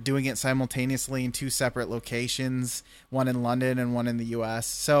were doing it simultaneously in two separate locations, one in London and one in the US.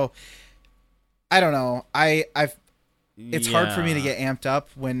 So I don't know. It's hard for me to get amped up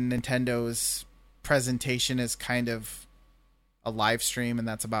when Nintendo's presentation is kind of a live stream and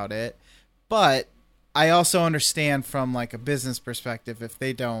that's about it. But I also understand from like a business perspective, if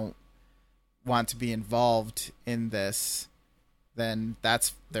they don't want to be involved in this, then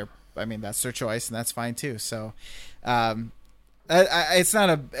that's their choice, and that's fine too. So, it's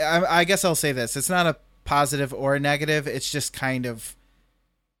not I guess I'll say this: it's not a positive or a negative. It's just kind of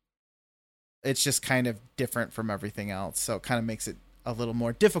different from everything else. So it kind of makes it a little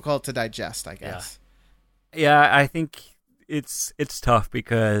more difficult to digest, I guess. Yeah, I think it's tough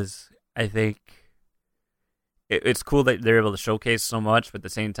because I think it's cool that they're able to showcase so much, but at the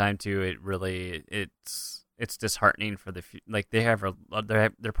same time too, it's disheartening for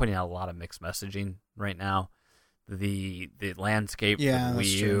they're putting out a lot of mixed messaging right now. The landscape for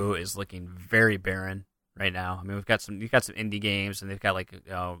Wii U is looking very barren right now. I mean, you've got some indie games, and they've got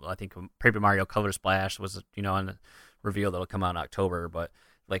I think Paper Mario Color Splash was on the reveal that'll come out in October. But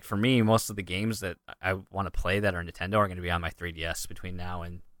like for me, most of the games that I want to play that are Nintendo are going to be on my 3DS between now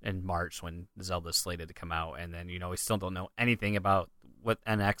and March when Zelda's slated to come out. And then we still don't know anything about what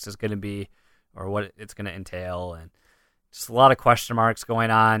NX is going to be or what it's going to entail, and just a lot of question marks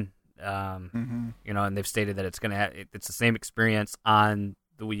going on. And they've stated that it's the same experience on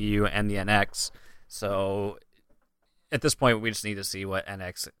the Wii U and the NX. So at this point, we just need to see what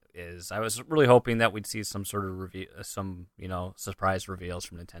NX is. I was really hoping that we'd see some sort of surprise reveals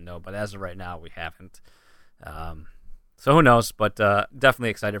from Nintendo, but as of right now, we haven't. So who knows? But definitely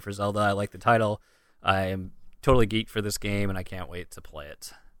excited for Zelda. I like the title. I am totally geeked for this game, and I can't wait to play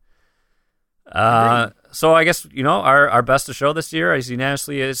it. So I guess our best of show this year is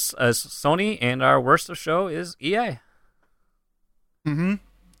unanimously as Sony, and our worst of show is EA. Mm-hmm.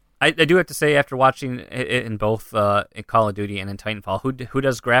 I do have to say, after watching it in both in Call of Duty and in Titanfall, who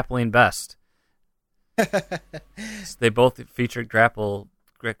does grappling best? They both featured grapple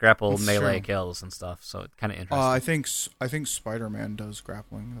That's melee true. kills and stuff, so it's kind of interesting. I think Spider-Man does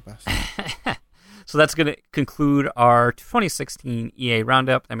grappling the best. So that's going to conclude our 2016 EA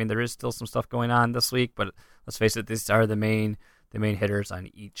roundup. I mean, there is still some stuff going on this week, but let's face it, these are the main hitters on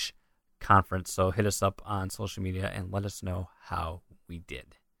each conference. So hit us up on social media and let us know how we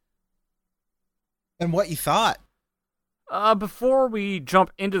did. And what you thought. Before we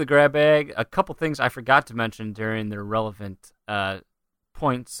jump into the grab bag, a couple things I forgot to mention during the relevant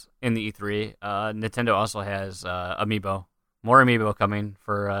points in the E3. Nintendo also has Amiibo. More Amiibo coming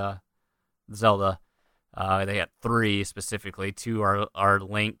for Zelda. They got 3 specifically. 2 are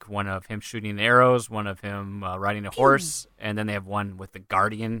Link, one of him shooting arrows, one of him riding a horse, and then they have one with the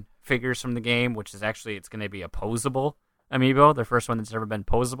Guardian figures from the game, which is it's going to be a posable Amiibo, the first one that's ever been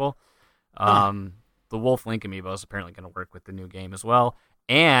posable. The Wolf Link Amiibo is apparently going to work with the new game as well.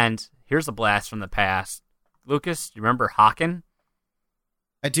 And here's a blast from the past. Lucas, do you remember Haken?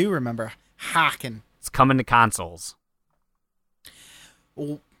 I do remember Haken. It's coming to consoles.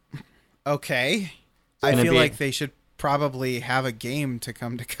 Okay. I feel like they should probably have a game to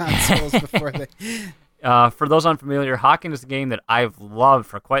come to consoles before they... For those unfamiliar, Haken is a game that I've loved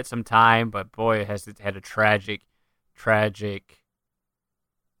for quite some time, but boy, it has had a tragic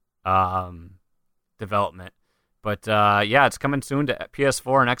development. But it's coming soon to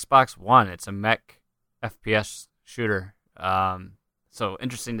PS4 and Xbox One. It's a mech FPS shooter. So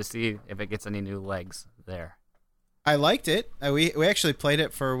interesting to see if it gets any new legs there. I liked it. We actually played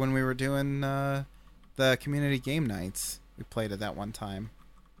it for when we were doing the community game nights. We played it that one time.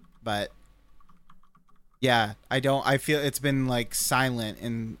 But yeah, I feel it's been silent,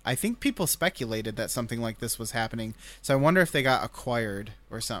 and I think people speculated that something like this was happening. So I wonder if they got acquired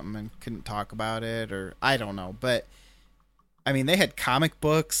or something and couldn't talk about it, or I don't know. But I mean, they had comic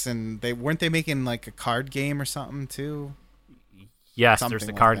books, and they weren't making a card game or something too. Yes, there's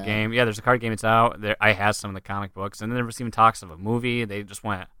the card game. Yeah, there's a card game that's out. I have some of the comic books, and then there was even talks of a movie. They just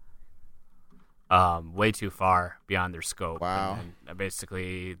went way too far beyond their scope. Wow. And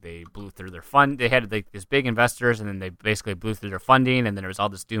basically, they blew through their fund. They had these big investors, and then they basically blew through their funding, and then there was all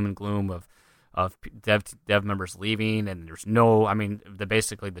this doom and gloom of dev members leaving, and there's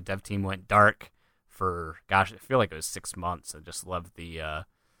the dev team went dark for, gosh, I feel like it was 6 months. I just loved the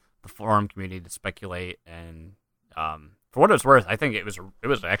forum community to speculate, and for what it's worth, I think it was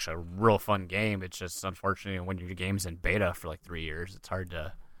actually a real fun game. It's just unfortunate when your game's in beta for 3 years, it's hard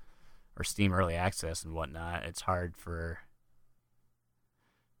to, or Steam Early Access and whatnot, it's hard to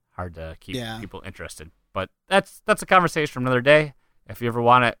keep people interested. But that's a conversation for another day. If you ever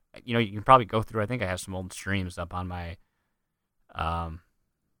want to, you can probably go through. I think I have some old streams up on my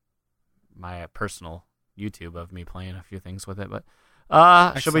my personal YouTube of me playing a few things with it. But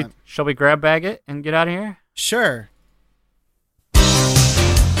shall we grab bag it and get out of here? Sure.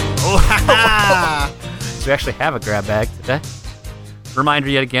 So we actually have a grab bag today. Reminder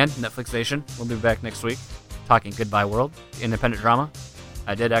yet again, Netflix Nation. We'll be back next week talking Goodbye World, independent drama.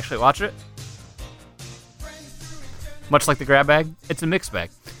 I did actually watch it. Much like the grab bag, it's a mixed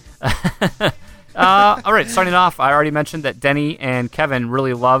bag. All right, starting off, I already mentioned that Denny and Kevin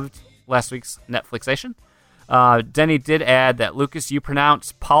really loved last week's Netflixation. Denny did add that, Lucas, you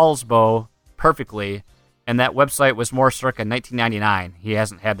pronounce Paulsbo perfectly, and that website was more circa 1999. He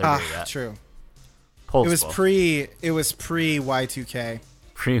hasn't had their yet. True. Paulsbo. It was pre Y2K.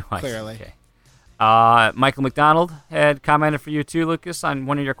 Pre Y2K. Clearly. Michael McDonald had commented for you too, Lucas, on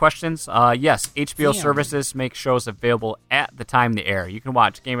one of your questions. Yes, HBO services make shows available at the time they air. You can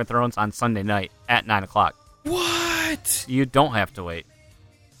watch Game of Thrones on Sunday night at 9 o'clock. What? You don't have to wait.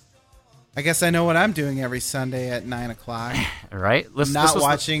 I guess I know what I'm doing every Sunday at 9 o'clock. Right? Not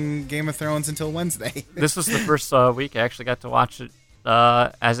watching Game of Thrones until Wednesday. This was the first week I actually got to watch it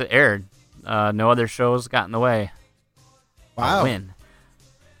as it aired. No other shows got in the way. Wow. I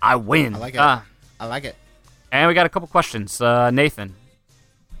win. I like it. I like it. And we got a couple questions. Nathan.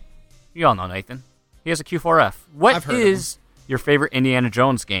 You all know Nathan. He has a Q4F. What is your favorite Indiana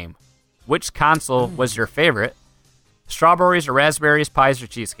Jones game? Which console was your favorite? Strawberries or raspberries, pies or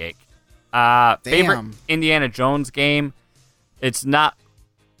cheesecake? Favorite Indiana Jones game? It's not...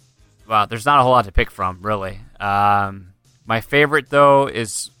 Well, there's not a whole lot to pick from, really. My favorite, though,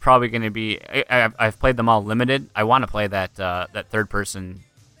 is probably going to be... I've played them all limited. I want to play that third-person...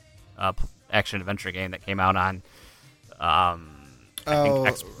 action-adventure game that came out on I think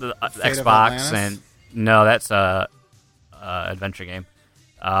Xbox, and no, that's a adventure game.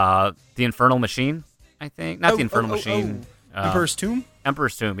 The Infernal Machine, I think. Not the Infernal Machine. Emperor's Tomb?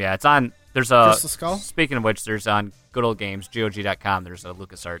 Emperor's Tomb, yeah. It's on... There's a... Crystal Skull? Speaking of which, there's on Good Old Games, GOG.com, there's a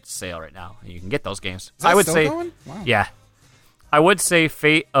LucasArts sale right now. You can get those games. Is that still going? Wow. Yeah. I would say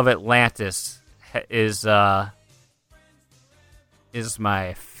Fate of Atlantis is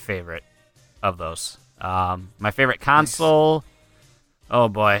my favorite of those. My favorite console, oh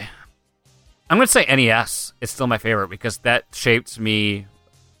boy, I'm going to say NES is still my favorite because that shaped me.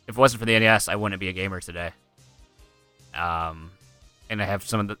 If it wasn't for the NES, I wouldn't be a gamer today. And I have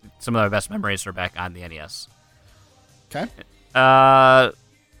some of my best memories are back on the NES. Okay.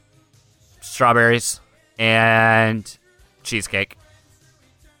 Strawberries and cheesecake.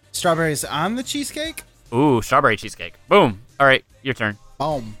 Strawberries on the cheesecake? Ooh, strawberry cheesecake. Boom. All right, your turn.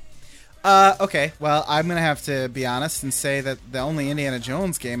 Boom. Okay, well, I'm going to have to be honest and say that the only Indiana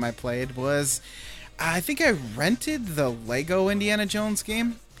Jones game I played was... I think I rented the Lego Indiana Jones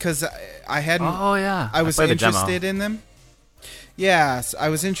game because I hadn't... Oh, yeah. I was interested in them. Yeah, I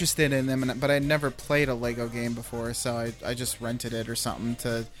was interested in them, but I'd never played a Lego game before, so I just rented it or something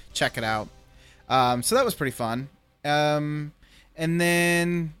to check it out. So that was pretty fun. And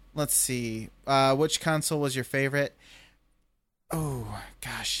then, let's see. Which console was your favorite? Oh,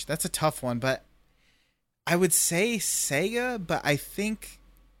 gosh, that's a tough one, but I would say Sega, but I think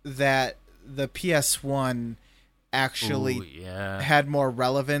that the PS1 actually had more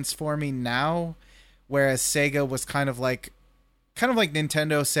relevance for me now, whereas Sega was kind of like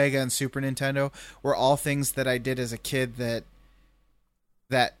Nintendo, Sega, and Super Nintendo were all things that I did as a kid that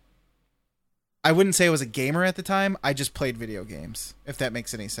I wouldn't say I was a gamer at the time. I just played video games, if that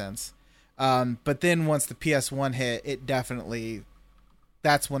makes any sense. But then once the PS1 hit, it definitely,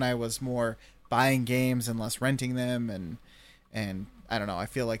 that's when I was more buying games and less renting them. And I don't know, I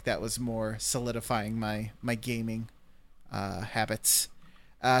feel like that was more solidifying my gaming habits.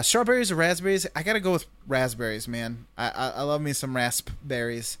 Strawberries or raspberries? I got to go with raspberries, man. I love me some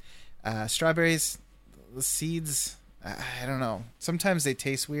raspberries. Strawberries, the seeds, I don't know. Sometimes they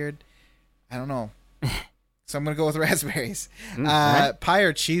taste weird. I don't know. So I'm going to go with raspberries. Pie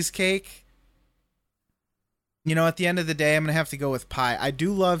or cheesecake? You know, at the end of the day, I'm going to have to go with pie. I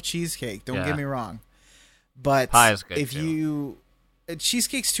do love cheesecake. Don't get me wrong. But pie is good too.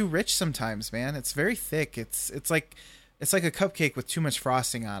 Cheesecake's too rich sometimes, man. It's very thick. It's like a cupcake with too much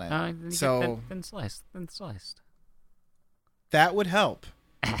frosting on it. So thin sliced. That would help.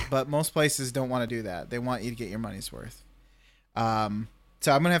 But most places don't want to do that. They want you to get your money's worth. So I'm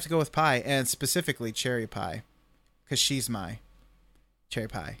going to have to go with pie, and specifically cherry pie, because she's my cherry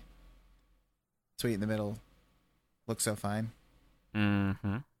pie. Sweet in the middle. Looks so fine.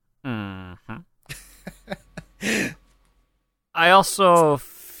 Mm-hmm. Mm-hmm. I also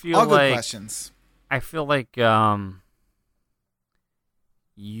feel all like... good questions. I feel like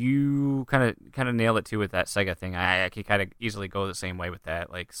you kind of nailed it, too, with that Sega thing. I could kind of easily go the same way with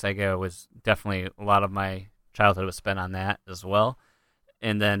that. Like, Sega was definitely... A lot of my childhood was spent on that as well.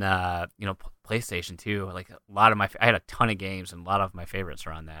 And then, PlayStation, too. Like, I had a ton of games, and a lot of my favorites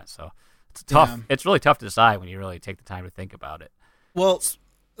are on that, so... It's tough. Yeah. It's really tough to decide when you really take the time to think about it. Well,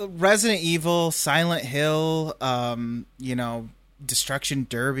 Resident Evil, Silent Hill, Destruction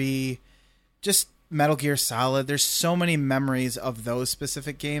Derby, just Metal Gear Solid. There's so many memories of those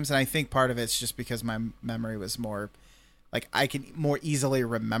specific games, and I think part of it's just because my memory was more like I can more easily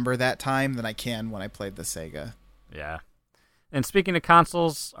remember that time than I can when I played the Sega. Yeah. And speaking of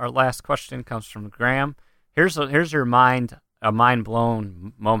consoles, our last question comes from Graham. Here's your mind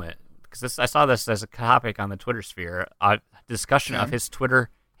blown moment, because I saw this as a topic on the Twitter sphere, a discussion of his Twitter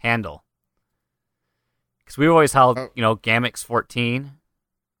handle. Because we always held, Gamix14.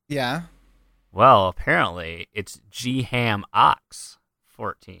 Yeah. Well, apparently it's GHAMOX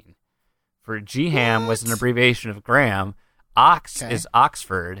 14. For GHAM was an abbreviation of Graham. Ox is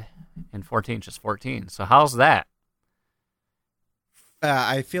Oxford, and 14 is just 14. So how's that?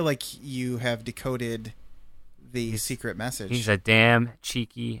 I feel like you have decoded the secret message. He's a damn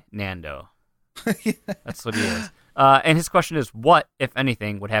cheeky Nando. That's what he is. And his question is, what, if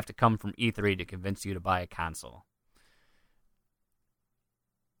anything, would have to come from E3 to convince you to buy a console?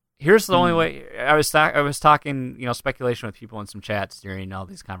 Here's the only way. I was talking, speculation with people in some chats during all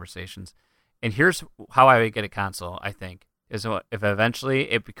these conversations, and here's how I would get a console. I think is if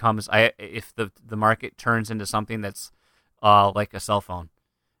eventually it becomes, if the market turns into something that's like a cell phone,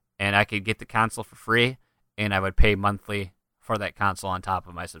 and I could get the console for free, and I would pay monthly for that console on top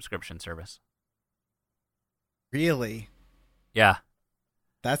of my subscription service. Really? Yeah.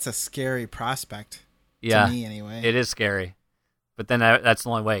 That's a scary prospect. Yeah. To me, anyway. It is scary. But then that's the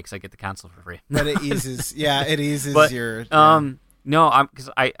only way, because I get the console for free. But it eases, your... No,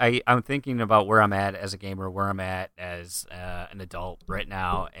 I'm thinking about where I'm at as a gamer, where I'm at as an adult right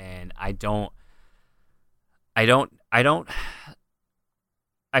now, and I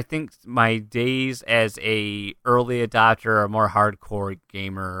think my days as a early adopter, a more hardcore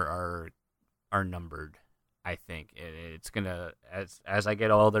gamer are numbered. I think it's gonna, as I get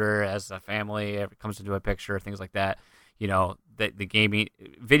older, as a family comes into a picture, things like that. The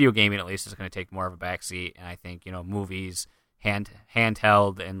video gaming at least is going to take more of a backseat, and I think movies,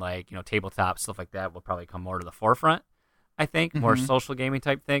 handheld, and tabletop stuff like that will probably come more to the forefront. I think more social gaming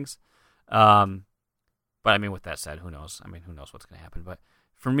type things. But I mean, with that said, who knows? I mean, who knows what's going to happen? But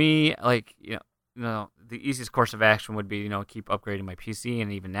for me, the easiest course of action would be keep upgrading my PC,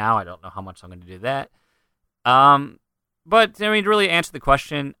 and even now, I don't know how much I'm going to do that. But I mean, to really answer the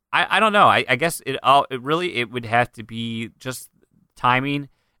question, I don't know. I guess it would have to be just timing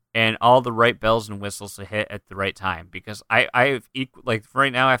and all the right bells and whistles to hit at the right time, because I have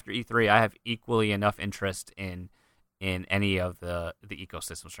right now after E3, I have equally enough interest in any of the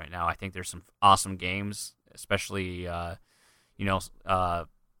ecosystems right now. I think there's some awesome games, especially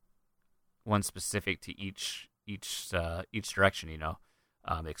one specific to each direction.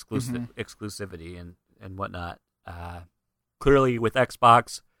 Exclusivity and whatnot. Clearly, with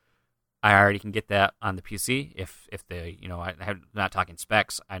Xbox, I already can get that on the PC. If I'm not talking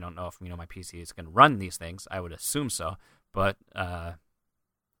specs. I don't know if my PC is going to run these things. I would assume so, but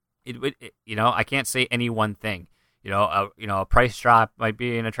it would. I can't say any one thing. A price drop might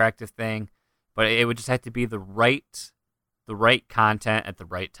be an attractive thing, but it would just have to be the right content at the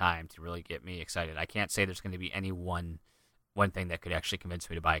right time to really get me excited. I can't say there's going to be any one thing that could actually convince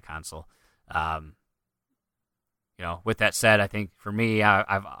me to buy a console. With that said, I think for me,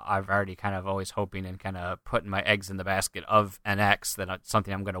 I've already kind of always hoping and kind of putting my eggs in the basket of NX, that it's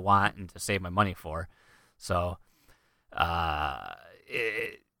something I'm going to want and to save my money for. So, I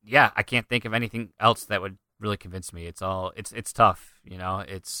can't think of anything else that would really convince me. It's tough.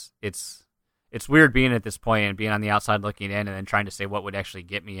 It's weird being at this point and being on the outside looking in and then trying to say what would actually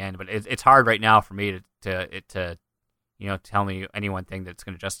get me in. But it's hard right now for me to tell me any one thing that's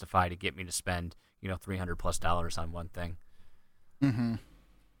going to justify to get me to spend $300+ on one thing. Mm-hmm.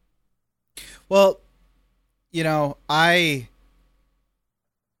 Well, I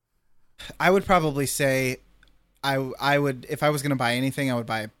would probably say I would, if I was going to buy anything, I would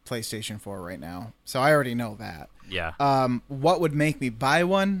buy a PlayStation 4 right now. So I already know that. Yeah. What would make me buy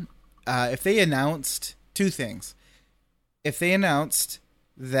one? If they announced two things. If they announced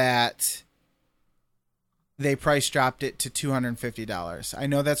that they price dropped it to $250. I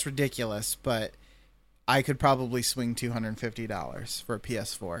know that's ridiculous, but I could probably swing $250 for a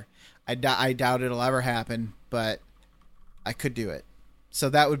PS4. I doubt it'll ever happen, but I could do it. So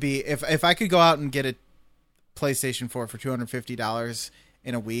that would be, if I could go out and get a PlayStation 4 for $250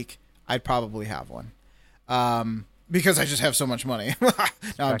 in a week, I'd probably have one. Because I just have so much money. No,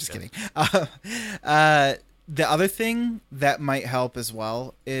 I'm just kidding. The other thing that might help as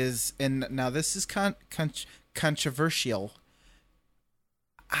well is, and now this is controversial,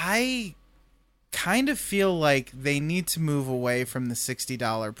 I kind of feel like they need to move away from the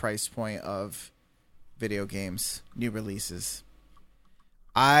 $60 price point of video games, new releases.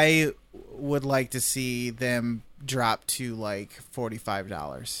 I would like to see them drop to like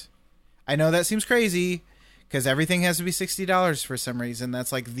 $45. I know that seems crazy because everything has to be $60 for some reason.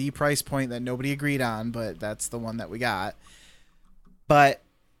 That's like the price point that nobody agreed on, but that's the one that we got. But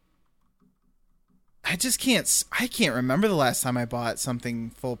I can't remember the last time I bought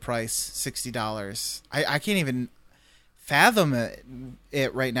something full price $60. I can't even fathom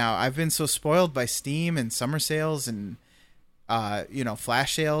it right now. I've been so spoiled by Steam and summer sales and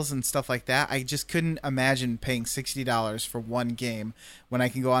flash sales and stuff like that. I just couldn't imagine paying $60 for one game when I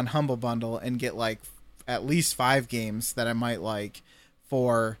can go on Humble Bundle and get like at least 5 games that I might like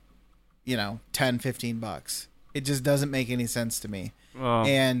for, $10-15. It just doesn't make any sense to me. Well,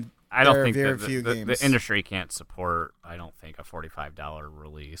 and I don't think the industry can't support, I don't think, a $45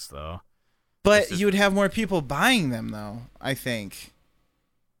 release, though. But you would have more people buying them, though, I think.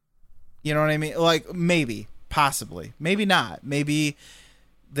 You know what I mean? Like, maybe, possibly. Maybe not. Maybe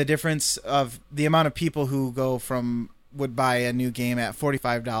the difference of the amount of people who would buy a new game at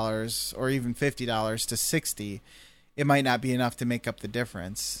 $45 or even $50 to $60, it might not be enough to make up the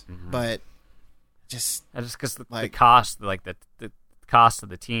difference. Mm-hmm. But just because the cost, like the cost of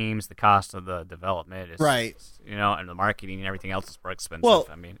the teams, the cost of the development is right, and the marketing and everything else is more expensive. Well,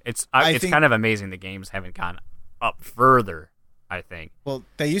 I mean, it's kind of amazing the games haven't gone up further, I think. Well,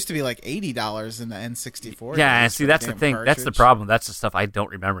 they used to be like $80 in the N64. Yeah, and see, that's the thing. Cartridge. That's the problem. That's the stuff I don't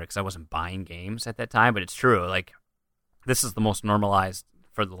remember because I wasn't buying games at that time. But it's true. Like, this is the most normalized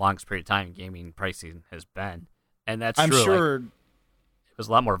for the longest period of time gaming pricing has been, and that's I'm true. sure it was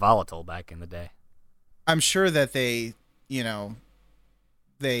a lot more volatile back in the day. I'm sure that they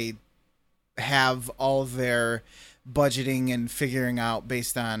have all their budgeting and figuring out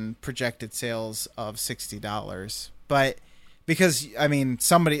based on projected sales of $60. But because, I mean,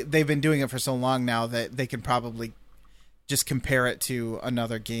 they've been doing it for so long now that they can probably just compare it to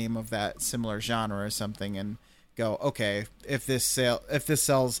another game of that similar genre or something and go, okay, if this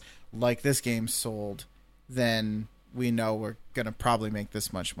sells like this game sold, then we know we're going to probably make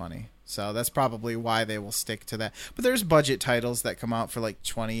this much money. So that's probably why they will stick to that. But there's budget titles that come out for like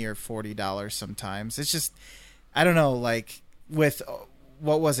 $20 or $40 sometimes. It's just, I don't know, like with,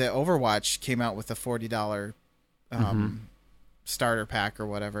 what was it? Overwatch came out with a $40 starter pack or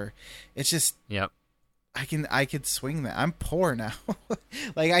whatever. It's just, yep. I could swing that. I'm poor now.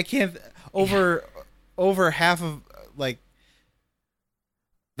 Like I can't over half of like,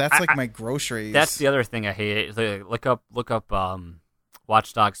 that's like my groceries. That's the other thing I hate. Look up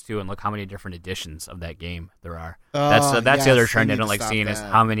Watch Dogs 2 and look how many different editions of that game there are. That's the other trend I don't like seeing is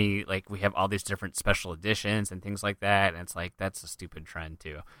how many, like, we have all these different special editions and things like that, and it's like that's a stupid trend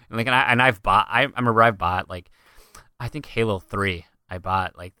too. And like, I've bought. I remember I bought like, I think Halo 3. I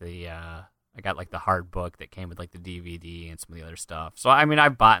bought like I got like the hard book that came with like the DVD and some of the other stuff. So I mean,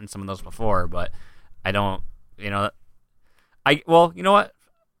 I've bought in some of those before, but I don't. You know what?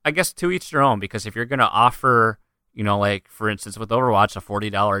 I guess to each their own, because if you're going to offer, like, for instance, with Overwatch, a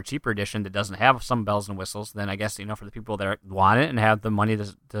 $40 cheaper edition that doesn't have some bells and whistles, then I guess, for the people that want it and have the money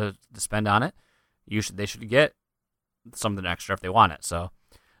to spend on it, they should get something extra if they want it. So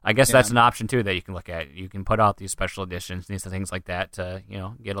I guess that's an option, too, that you can look at. You can put out these special editions, these things like that to,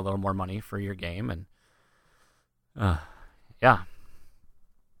 get a little more money for your game. And, yeah.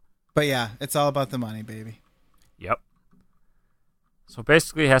 But, yeah, it's all about the money, baby. Yep. So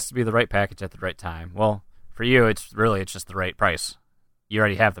basically, it has to be the right package at the right time. Well, for you, it's just the right price. You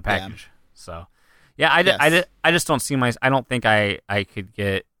already have the package. Yeah. So, yeah, I just don't see I don't think I could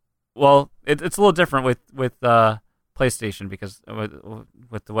get. Well, it's a little different with PlayStation because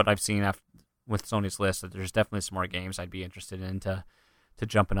with what I've seen with Sony's list, that there's definitely some more games I'd be interested in to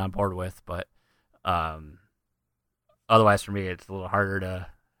jumping on board with. But otherwise, for me, it's a little harder to.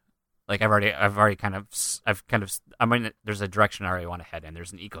 Like I mean, there's a direction I already want to head in.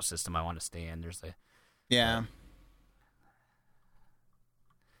 There's an ecosystem I want to stay in.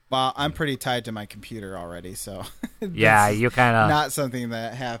 Well, I'm pretty tied to my computer already, so yeah, you kind of not something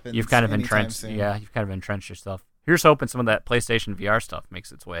that happens. You've kind of entrenched. Soon. Yeah, you've kind of entrenched yourself. Here's hoping some of that PlayStation VR stuff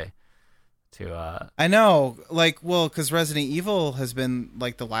makes its way to. I know, because Resident Evil has been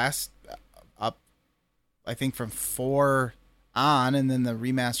like the last up, I think from 4 on, and then the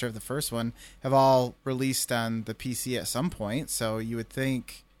remaster of the first one have all released on the PC at some point. So you would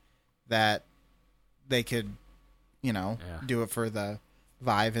think that they could, do it for the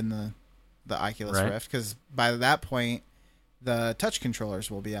Vive and the Oculus Rift, because by that point the touch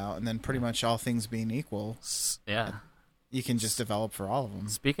controllers will be out, and then pretty much all things being equal, you can just develop for all of them.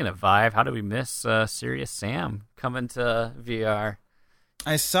 Speaking of Vive, how do we miss Serious Sam coming to VR?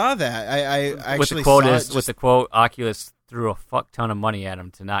 I saw that. I actually with the quote saw is it with the quote, Oculus threw a fuck ton of money at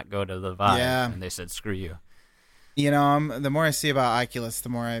him to not go to the Vive, Yeah. and they said, "Screw you." You know, the more I see about Oculus, the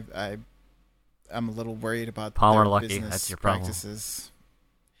more I'm a little worried about Palmer their Luckey, business that's your problem. practices.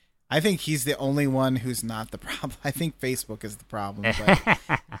 I think he's the only one who's not the problem. I think Facebook is the problem.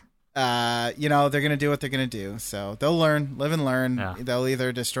 But, you know, they're going to do what they're going to do. So they'll learn, live and learn. Yeah. They'll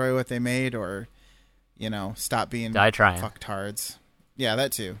either destroy what they made or, you know, stop being Die trying. fucktards. Yeah,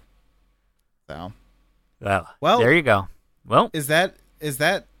 that too. So, Well, there you go. Well, is that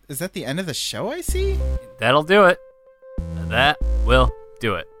the end of the show I see? that'll do it. That will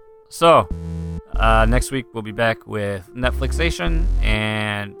do it. So, next week we'll be back with Netflixation,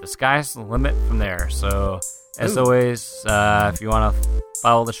 and the sky's the limit from there. So, as always, if you want to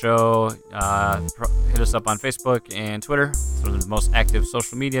follow the show, hit us up on Facebook and Twitter. Those are the most active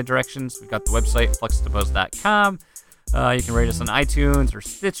social media directions. We've got the website, flextopose.com. You can rate us on iTunes or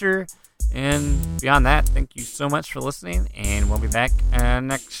Stitcher. And beyond that, thank you so much for listening, and we'll be back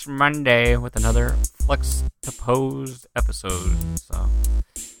next Monday with another Flex to Pose episode. So,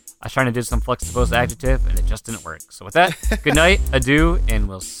 I was trying to do some Flex to Pose adjective, and it just didn't work. So with that, good night, adieu, and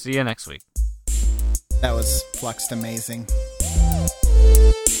we'll see you next week. That was Fluxed amazing.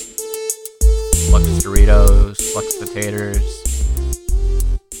 Flux Doritos, Flux Potatoes,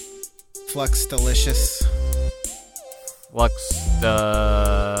 Flux delicious.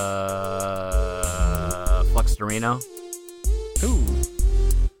 Flux Dorino. Ooh.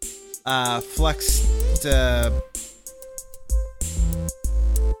 Flux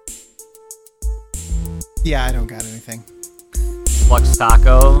Yeah, I don't got anything. Flux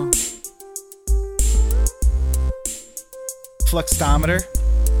Taco. Fluxometer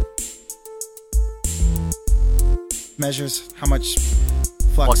measures how much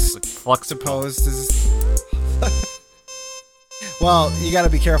flux supposed is. Well, you got to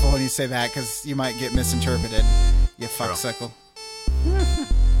be careful when you say that because you might get misinterpreted. You fucksicle.